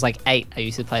remember when I was like 8, I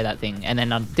used to play that thing, and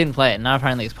then I didn't play it, and now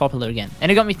apparently it's popular again.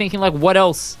 And it got me thinking, like, what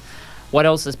else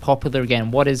is popular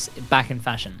again? What is back in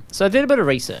fashion? So I did a bit of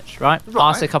research, right?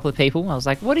 Asked a couple of people. I was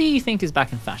like, what do you think is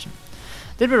back in fashion?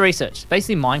 Did a bit of research.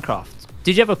 Basically Minecraft.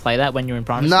 Did you ever play that when you were in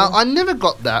primary school? No, I never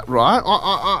got that right.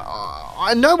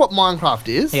 I know what Minecraft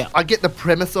is. Yeah. I get the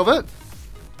premise of it.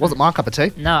 Wasn't my cup of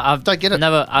tea. No, I don't get it.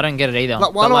 I don't get it either.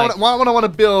 Like, why would I want to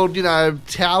build,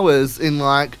 towers in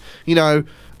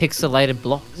pixelated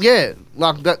blocks? Yeah,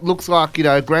 like that looks like,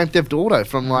 Grand Theft Auto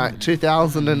from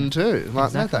 2002.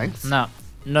 Like, no thanks. No,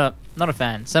 not a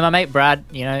fan. So my mate Brad,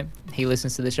 he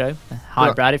listens to the show. Hi,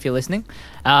 Right. Brad, if you're listening.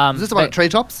 Is this about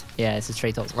Treetops? Yeah, it's a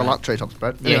Treetops. I like Treetops,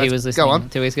 Brad. Yeah, Anyways, he was listening Go on.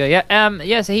 2 weeks ago.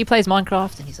 Yeah, so he plays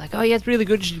Minecraft, and he's like, "Oh yeah, it's really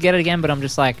good. You should get it again." But I'm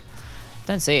just like,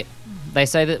 don't see it. They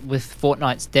say that with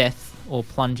Fortnite's death or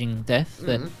plunging death,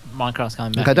 that Minecraft's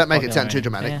coming back. Okay, don't It's make it popular sound too again.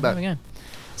 dramatic, Yeah, but- there we go.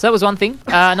 So that was one thing.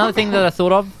 Another thing that I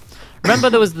thought of. Remember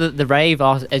there was the rave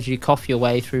as you cough your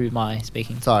way through my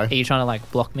speaking. Sorry. Are you trying to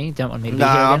block me? Don't want me to be No,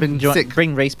 here again? I've been Do you want- sick.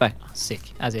 Bring Reese back. Oh, sick,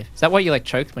 as if. Is that why you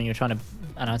choked when you were trying to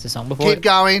announce a song before? Keep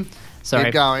going. Sorry.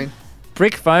 Keep going.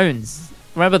 Brick phones.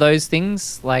 Remember those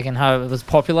things? And how it was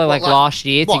popular What, last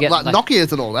year to What, get like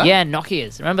Nokias and all that? Yeah,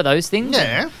 Nokias. Remember those things?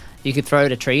 Yeah. You could throw it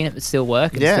at a tree and it would still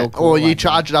work. And Yeah, still cool, or you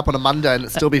charge it up on a Monday and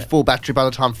it'd still be full battery by the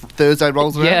time Thursday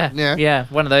rolls around. Yeah,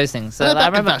 one of those things. So They're I back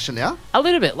in remember fashion now. a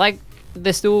little bit.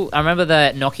 They're still. I remember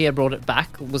that Nokia brought it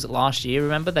back. Was it last year?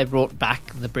 Remember they brought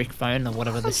back the brick phone or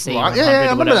whatever, the C100 Right, yeah, I or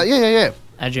remember whatever. that. Yeah.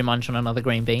 As you munch on another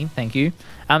green bean. Thank you.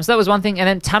 So that was one thing. And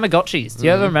then Tamagotchis. Do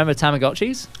you ever remember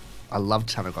Tamagotchis? I loved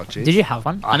Tamagotchis. Did you have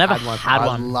one? I never had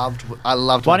one. I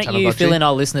loved Why my don't you Tamagotchi. fill in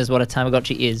our listeners what a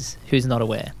Tamagotchi is? Who's not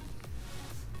aware?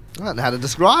 I don't know how to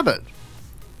describe it.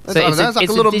 So It's like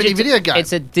a little mini video game.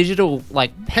 It's a digital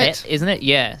pet, isn't it?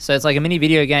 Yeah. So it's like a mini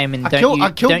video game, and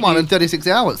I killed mine in 36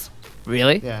 hours.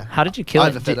 Really? Yeah. How did you kill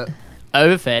Overfed it? it.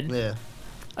 Overfed? Yeah.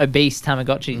 Obese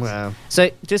Tamagotchis. Wow. So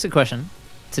just a question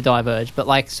to diverge,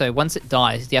 but so once it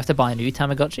dies, do you have to buy a new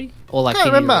Tamagotchi? Or I can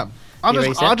you remember. I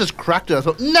reset? just cracked it. I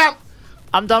thought, no,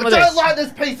 I'm done I with don't this. like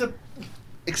this piece of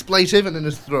expletive, and then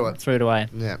just threw it. Threw it away.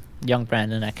 Yeah. Young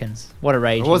Brandon Atkins. What a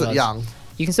rage. I he wasn't was. young.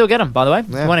 You can still get them, by the way. If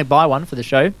Yeah. you want to buy one for the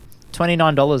show,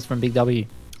 $29 from Big W.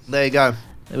 There you go.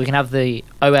 We can have the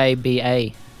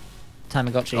OABA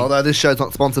Tamagotchi. Although this show's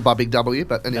not sponsored by Big W,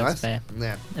 but anyways. That's fair.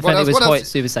 Yeah. If only it was Hoyt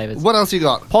Super Savers. What else you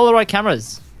got? Polaroid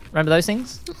cameras. Remember those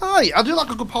things? Oh, yeah, I do like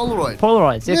a good Polaroid.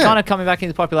 Polaroids. They're Yeah. kind of coming back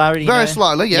into popularity. Very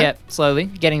slowly, yeah. Yeah, slowly.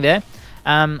 Getting there.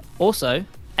 Also,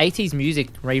 80s music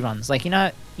reruns.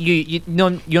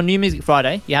 Your New Music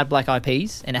Friday, you had Black Eyed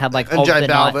Peas, and it had And Of J the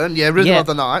Balvin, Night. yeah, Rhythm of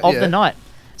the Night, Of yeah. the Night.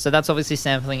 So that's obviously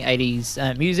sampling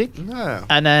 80s music. Yeah.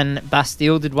 And then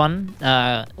Bastille did one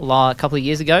a couple of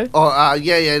years ago. Oh,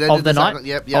 yeah. They Of did the same- night.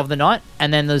 Yep. Of the night.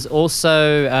 And then there's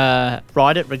also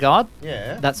Ride It Regard.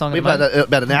 Yeah. That song. We at the played moment. that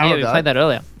about an hour Yeah, ago. we played that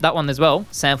earlier. That one as well,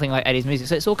 sampling like 80s music.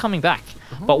 So it's all coming back.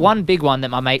 Oh. But one big one that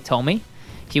my mate told me,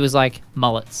 he was like,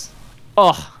 mullets.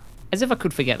 Oh, as if I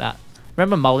could forget that.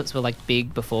 Remember mullets were like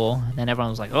big before, and then everyone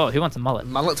was like, oh, who wants a mullet?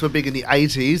 Mullets were big in the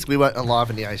 80s. We weren't alive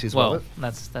in the 80s, Well,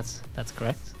 Robert. that's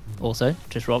correct. Also,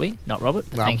 just Robbie, not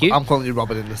Robert. No, Thank you. I'm calling you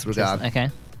Robert in this regard. Okay.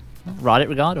 Ride It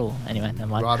Regard, or anyway, never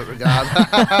mind. Right at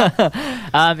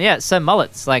regard. Yeah, so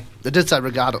mullets, like, I did say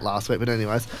regard it last week, but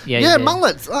anyways. Yeah, you Yeah, did.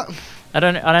 mullets. I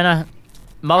don't know. I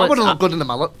Mullets. wouldn't look good in a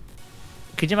mullet.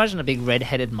 Could you imagine a big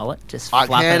red-headed mullet just I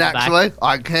flapping can at the back? actually.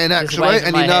 I can actually. waving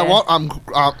And my you know hair. what? I'm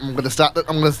going to start.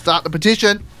 I'm going to start the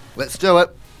petition. Let's do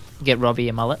it. Get Robbie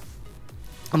a mullet.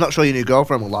 I'm not sure your new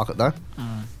girlfriend will like it though.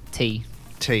 T.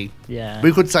 T. Yeah.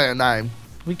 We could say her name.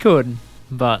 We could,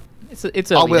 but it's I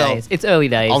early will. days. It's early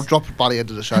days. I'll drop it by the end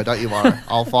of the show. Don't you worry.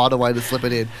 I'll find a way to slip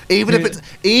it in. Even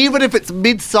if it's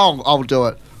mid song, I'll do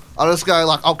it. I'll just go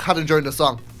like I'll cut it during the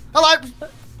song. Hello,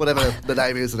 whatever the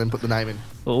name is, and then put the name in.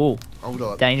 Ooh, I'll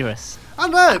do it. dangerous. I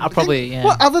know. I'll probably, yeah.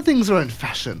 What other things are in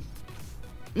fashion?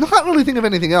 I can't really think of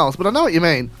anything else, but I know what you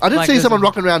mean. I did Like see there's someone a-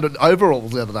 rocking around in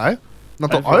overalls the other day. And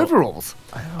I thought, overalls?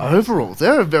 Overalls.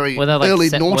 They're a very Were they like early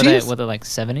noughties. were they like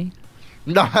 70,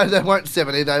 No, they weren't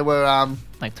 70. They were,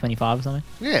 like 25 or something?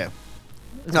 yeah.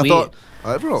 It's And I weird. thought,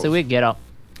 overalls. So weird get up.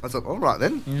 I thought, all right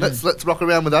then. Let's rock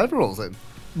around with overalls then.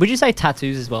 Would you say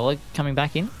tattoos as well, like coming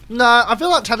back in? No, I feel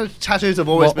like tattoos have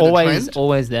always been a trend.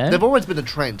 always there. They've always been a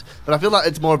trend, but I feel like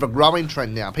it's more of a growing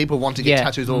trend now. People want to get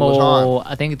tattoos all more, the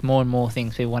time. I think it's more and more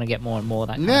things. People want to get more and more of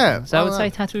that kind Yeah, of thing. So I would say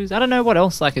tattoos. I don't know what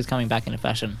else like is coming back into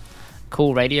fashion.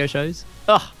 Cool radio shows.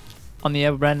 Ugh. On the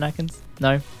air with Brandon Atkins?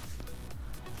 No.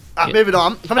 Moving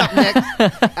on. Coming up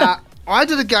next, I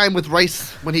did a game with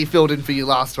Reese when he filled in for you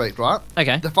last week, right?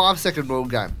 Okay. The 5-second rule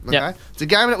game. Okay. Yep. It's a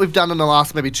game that we've done in the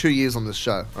last maybe 2 years on this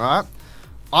show. All right.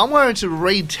 I'm going to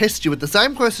retest you with the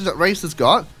same questions that Reese has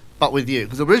got, but with you,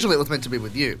 because originally it was meant to be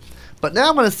with you. But now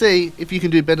I'm going to see if you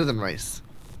can do better than Reese.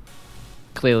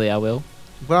 Clearly I will.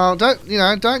 Well, don't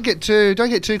get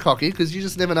too cocky, because you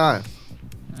just never know.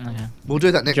 Okay. We'll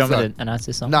do that next Do you want me time. to announce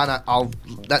this song? No,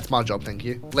 that's my job, thank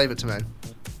you. Leave it to me.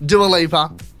 Dua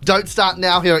Lipa. Don't start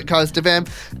now here at Coast FM.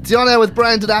 It's on air with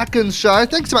Brandon Atkins show.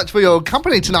 Thanks so much for your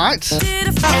company tonight. Bit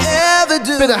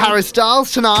of Harry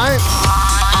Styles tonight.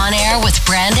 On air with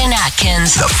Brandon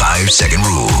Atkins. The 5-second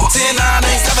rule. 10, 9,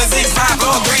 8, 7, 6, 5,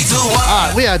 4, 3, 2, 1.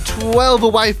 Alright, we are 12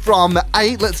 away from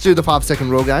 8. Let's do the 5-second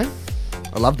rule game.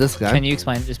 I love this game. Can you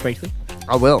explain it just briefly?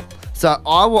 I will. So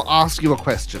I will ask you a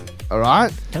question,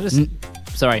 alright? Can I just...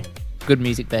 Sorry. Good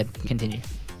music bed. Continue.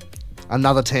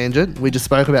 Another tangent. We just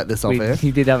spoke about this off air.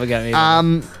 You did have a go at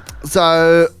me.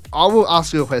 So I will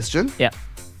ask you a question. Yeah.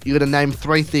 You're going to name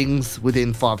 3 things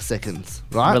within 5 seconds,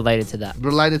 right? Related to that.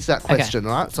 Related to that question,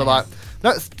 right? So, like,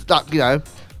 let's,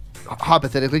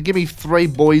 hypothetically, give me 3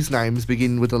 boys' names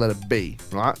begin with the letter B,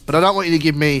 right? But I don't want you to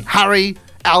give me Harry,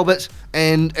 Albert,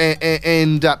 and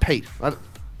Pete. Right?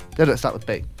 They don't start with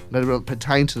B. They don't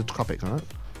pertain to the topic, all right?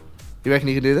 You reckon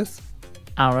you can do this?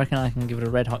 I reckon I can give it a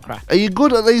red hot crack. Are you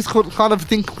good at these kind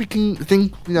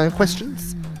of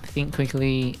questions? Think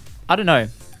quickly. I don't know.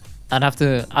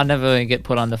 I never get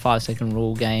put on the 5-second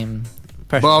rule game.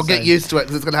 Pressure, Well, so get used to it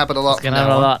because it's going to happen a lot. It's going to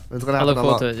happen a lot. It's going to I happen look a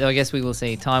forward lot. to it. I guess we will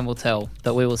see. Time will tell,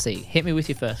 but we will see. Hit me with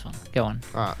your first one. Go on.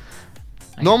 All right.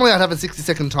 Normally I'd have a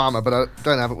 60-second timer, but I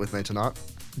don't have it with me tonight.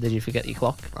 Did you forget your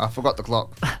clock? I forgot the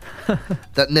clock.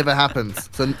 That never happens.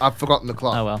 So I've forgotten the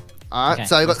clock. Oh, well. All right, Okay,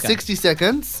 so you've got let's go. 60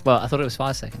 seconds. Well, I thought it was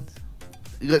 5 seconds.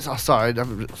 Sorry. I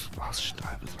was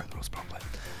playing the rules properly.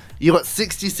 You've got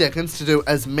 60 seconds to do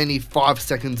as many 5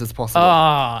 seconds as possible.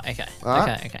 Oh, okay.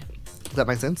 Alright. Okay. Does that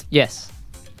make sense? Yes.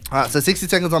 All right, so 60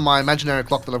 seconds on my imaginary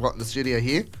clock that I've got in the studio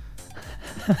here.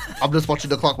 I'm just watching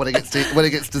the clock when it gets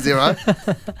to 0.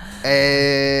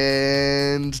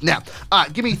 And now, all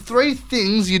right, give me 3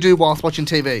 things you do whilst watching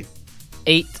TV.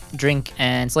 Eat, drink,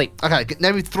 and sleep. Okay,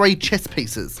 name me 3 chess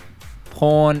pieces.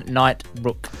 Porn, night,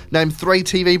 rook. Name 3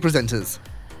 TV presenters.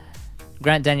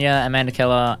 Grant Denyer, Amanda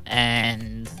Keller,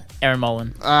 and Erin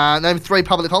Molan. Name 3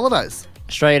 public holidays.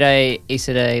 Australia Day,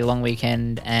 Easter Day, long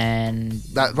weekend, and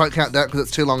That won't count that because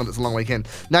it's too long and it's a long weekend.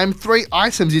 Name 3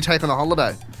 items you take on a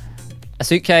holiday. a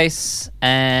suitcase,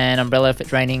 an umbrella if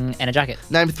it's raining, and a jacket.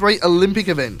 Name 3 Olympic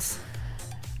events.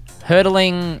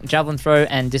 Hurdling, javelin throw,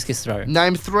 and discus throw.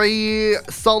 Name 3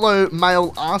 solo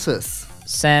male artists.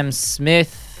 Sam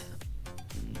Smith,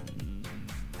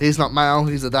 He's not male,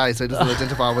 he's a they, so he doesn't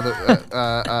identify with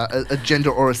a gender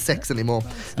or a sex anymore.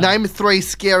 Name 3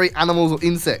 scary animals or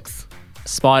insects.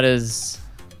 Spiders,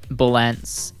 bull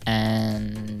ants,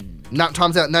 and Nut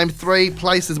time's out. Name 3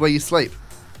 places where you sleep.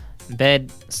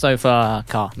 bed, sofa,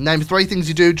 car. Name 3 things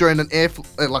you do during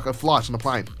like a flight on a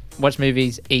plane. Watch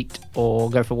movies, eat, or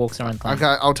go for walks around the plane. Okay,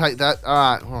 I'll take that. All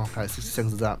right. Oh, okay, 60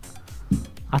 seconds is up.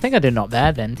 I think I did not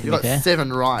bad then, to You be got fair.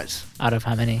 7 right. Out of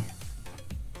how many?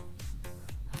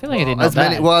 I feel like I did not As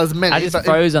many. bad. Well, as many. I just but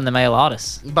froze on the male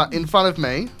artists. but in front of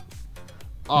me,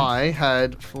 I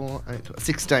had 4, 8,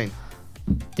 16.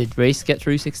 Did Reese get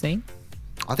through 16?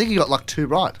 I think you got like 2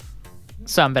 right.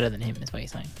 So I'm better than him, is what you're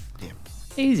saying. Yeah.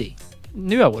 Easy.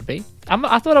 Knew I would be.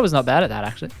 I thought I was not bad at that,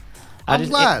 actually.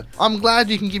 I'm glad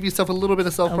you can give yourself a little bit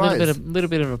of A self-praise. little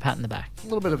bit of a pat in the back. A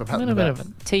little bit of a pat A on little the bit back.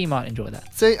 of a T might enjoy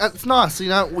that. See, it's nice. You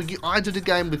know, I did a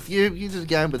game with you. You did a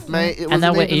game with me. It was And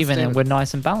now an we're even Steven. and we're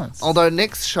nice and balanced. Although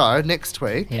next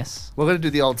week, Yes. we're going to do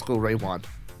the old school rewind.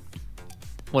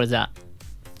 What is that?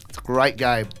 It's a great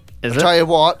game. Is I'll it? tell you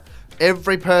what,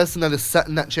 every person that is sat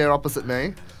in that chair opposite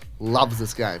me loves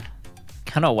this game.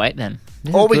 Cannot wait then.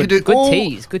 This All is we good, can do, good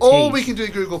tease. Good all tease. we can do,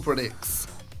 Google predicts.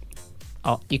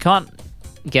 Oh, you can't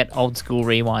get old school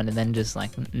rewind and then just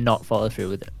like not follow through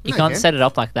with it. You No, can't you can. set it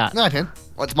up like that. No, I can.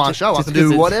 Well, it's my show. I just can because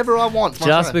do it's- whatever I want. It's my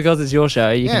Just show. because it's your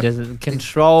show, you Yeah. can just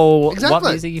control what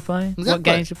Exactly. music you play, what Exactly.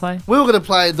 games you play. We were going to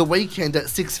play The Weekend at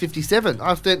 6:57.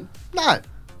 I said, no,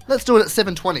 let's do it at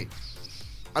 7:20.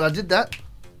 And I did that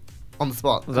on the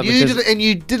spot. Was that You because- didn't, and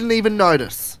you didn't even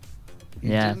notice.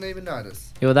 You Yeah. didn't even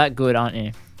notice. You're that good, aren't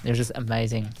you? You're just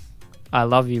amazing. I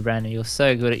love you, Brandon. You're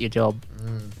so good at your job.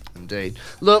 Indeed.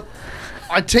 Look,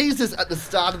 I teased this at the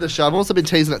start of the show. I've also been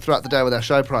teasing it throughout the day with our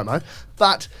show promo.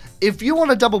 But if you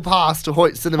want a double pass to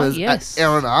Hoyt Cinemas yes. at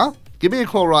Erina, give me a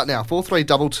call right now,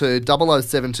 4322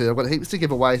 0072. I've got heaps to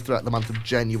give away throughout the month of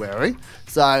January.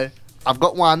 So I've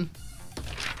got one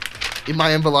in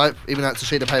my envelope, even though it's a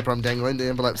sheet of paper I'm dangling. The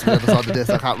envelope's on the other side of the desk,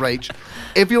 I can't reach.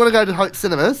 If you want to go to Hoyt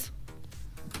Cinemas,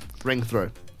 ring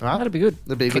through. All right? That'd be good.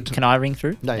 That'd be good. Can I ring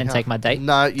through No, you and can't. take my date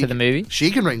No, to the movie? She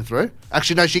can ring through.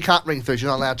 Actually, no, she can't ring through. She's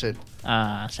not allowed to.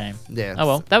 Ah, shame. Yeah. Oh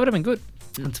well, that would have been good.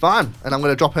 It's fine. And I'm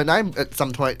going to drop her name at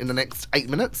some point in the next 8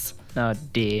 minutes. Oh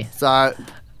dear. So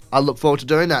I look forward to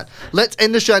doing that. Let's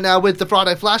end the show now with the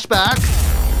Friday flashback.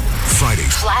 Friday.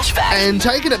 Flashback. And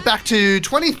taking it back to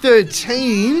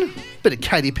 2013, bit of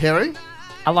Katy Perry.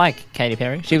 I like Katy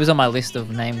Perry. She was on my list of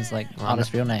names, like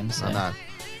artist real names. So. I know.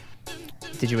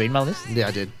 Did you read my list? Yeah,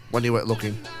 I did. When you weren't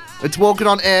looking. It's Walking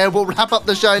on Air. We'll wrap up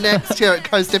the show next here at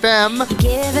Coast FM.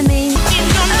 Giving me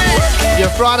Your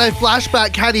Friday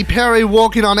flashback, Katy Perry,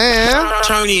 Walking on Air.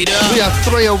 Turn it up. We are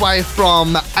 3 away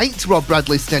from 8. Rob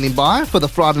Bradley standing by for the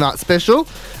Friday night special.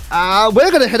 We're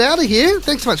going to head out of here.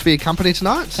 Thanks so much for your company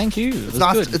tonight. Thank you. It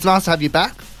was It's good. nice to have you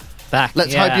back. Back.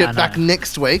 Let's Yeah, hope you're I back know.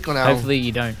 next week on our... Hopefully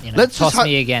you don't, Let's just toss hope-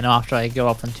 me again after I go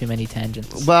off on too many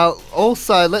tangents. Well,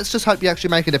 also, let's just hope you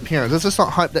actually make an appearance. Let's just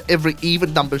not hope that every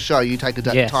even number show you take a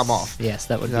day Yes. time off. Yes,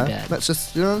 that would You be know? bad. Let's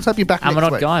just, let's hope you're back I'm next an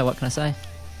odd week. guy. What can I say?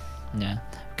 Yeah.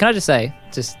 Can I just say,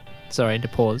 sorry to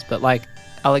pause, but like,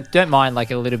 I don't mind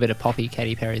like a little bit of poppy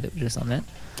Katy Perry that was just on there.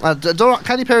 It's all right.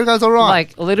 Katy Perry goes all right.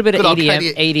 Like a little bit of Good old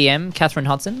EDM, Catherine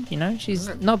Hudson.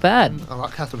 She's not bad. I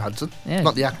like Catherine Hudson. Yeah.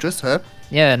 Not the actress, her.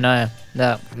 Yeah, no.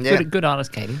 Yeah. Good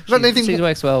artist, Katie. Got anything- She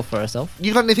works well for herself.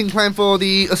 You got anything planned for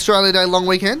the Australia Day long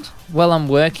weekend? Well, I'm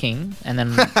working, and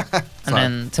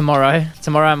then tomorrow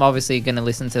I'm obviously going to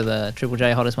listen to the Triple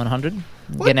J Hottest 100.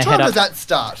 What Gonna time head does up that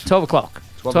start? 12 o'clock.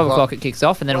 12 12 o'clock. o'clock it kicks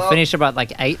off, and then Well- it'll finish about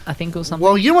like 8, I think, or something.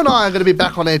 Well, you and I are going to be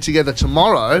back on air together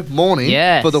tomorrow morning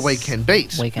Yes. for the weekend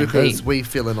beat. Weekend because beat. we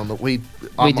fill in on the... we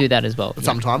I'm- do that as well. yeah.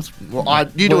 Sometimes. Well,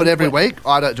 you do Well, it every well- week.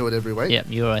 I don't do it every week. Yeah,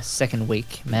 you're a second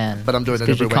week man. But I'm doing it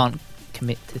because every you week. can't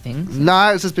commit to things.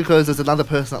 No, it's just because there's another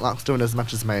person that likes doing it as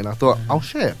much as me, and I thought, I'll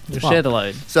share. It's You'll fine. share the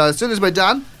load. So as soon as we're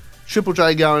done, Triple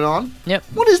J going on. Yep.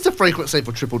 What is the frequency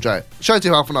for Triple J? Shows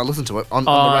you how often I listen to it on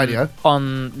the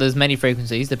radio. There's many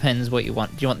frequencies. Depends what you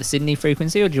want. Do you want the Sydney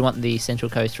frequency or do you want the Central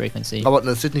Coast frequency? I want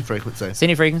the Sydney frequency.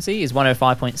 Sydney frequency is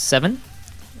 105.7.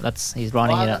 He's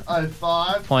running it at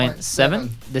 105.7. 0.7.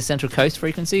 The Central Coast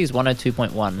frequency is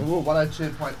 102.1. Ooh,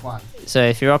 102.1. So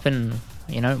if you're up in,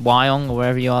 Wyong or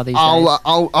wherever you are these days,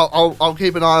 I'll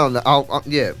keep an eye on that.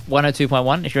 Yeah,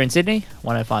 102.1. If you're in Sydney,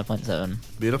 105.7.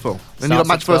 beautiful. And you Starts got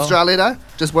much at for 12. Australia Day?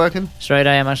 Just working? Straight A,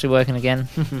 I'm actually working again.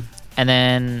 And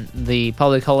then the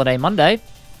public holiday Monday,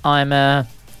 I'm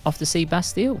off to see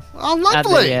Bastille Oh, at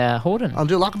lovely. the Horden. I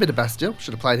do like a bit of Bastille.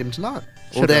 Should have played him tonight.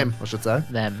 Or them, I should say.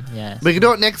 Them, yeah. We can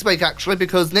do it next week, actually,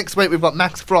 because next week we've got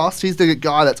Max Frost. He's the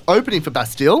guy that's opening for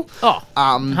Bastille how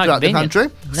throughout the convenient.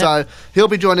 country. Yeah. So he'll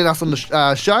be joining us on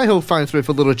the show. He'll phone through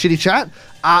for a little chitty chat.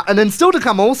 And then still to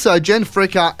come also, Jen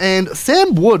Fricker and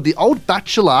Sam Wood, the old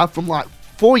bachelor from like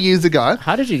 4 years ago.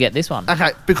 How did you get this one?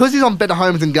 Okay, because he's on Better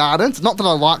Homes and Gardens, not that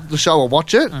I like the show or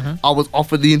watch it, I was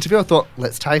offered the interview. I thought,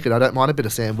 let's take it. I don't mind a bit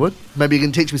of Sam Wood. Maybe you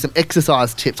can teach me some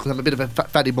exercise tips because I'm a bit of a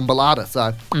fatty bumbalada,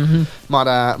 so might...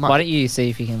 Why don't you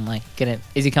see if you can like get it?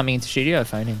 Is he coming into studio or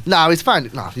phone in? No, he's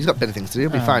phoned... No, he's got better things to do.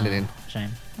 He'll be phoning in. Shame.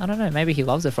 I don't know. Maybe he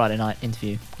loves a Friday night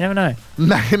interview. You never know.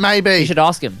 Maybe. You should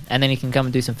ask him, and then he can come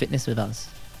and do some fitness with us.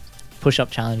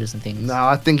 Push-up challenges and things. No,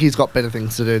 I think he's got better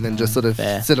things to do than just sort of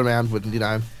fair. sit around with,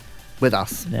 with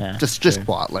us. Yeah, just true.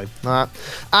 quietly. All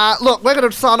right. Look, we're going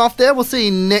to sign off there. We'll see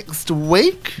you next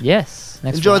week. Yes.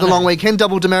 Next Enjoy the Friday. long weekend.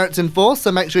 Double demerits in force,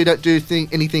 so make sure you don't do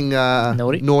anything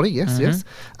naughty. Yes, yes.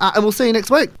 And we'll see you next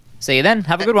week. See you then.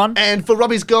 Have a good one. And for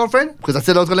Robbie's girlfriend, because I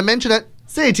said I was going to mention it,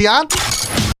 see you, Tian.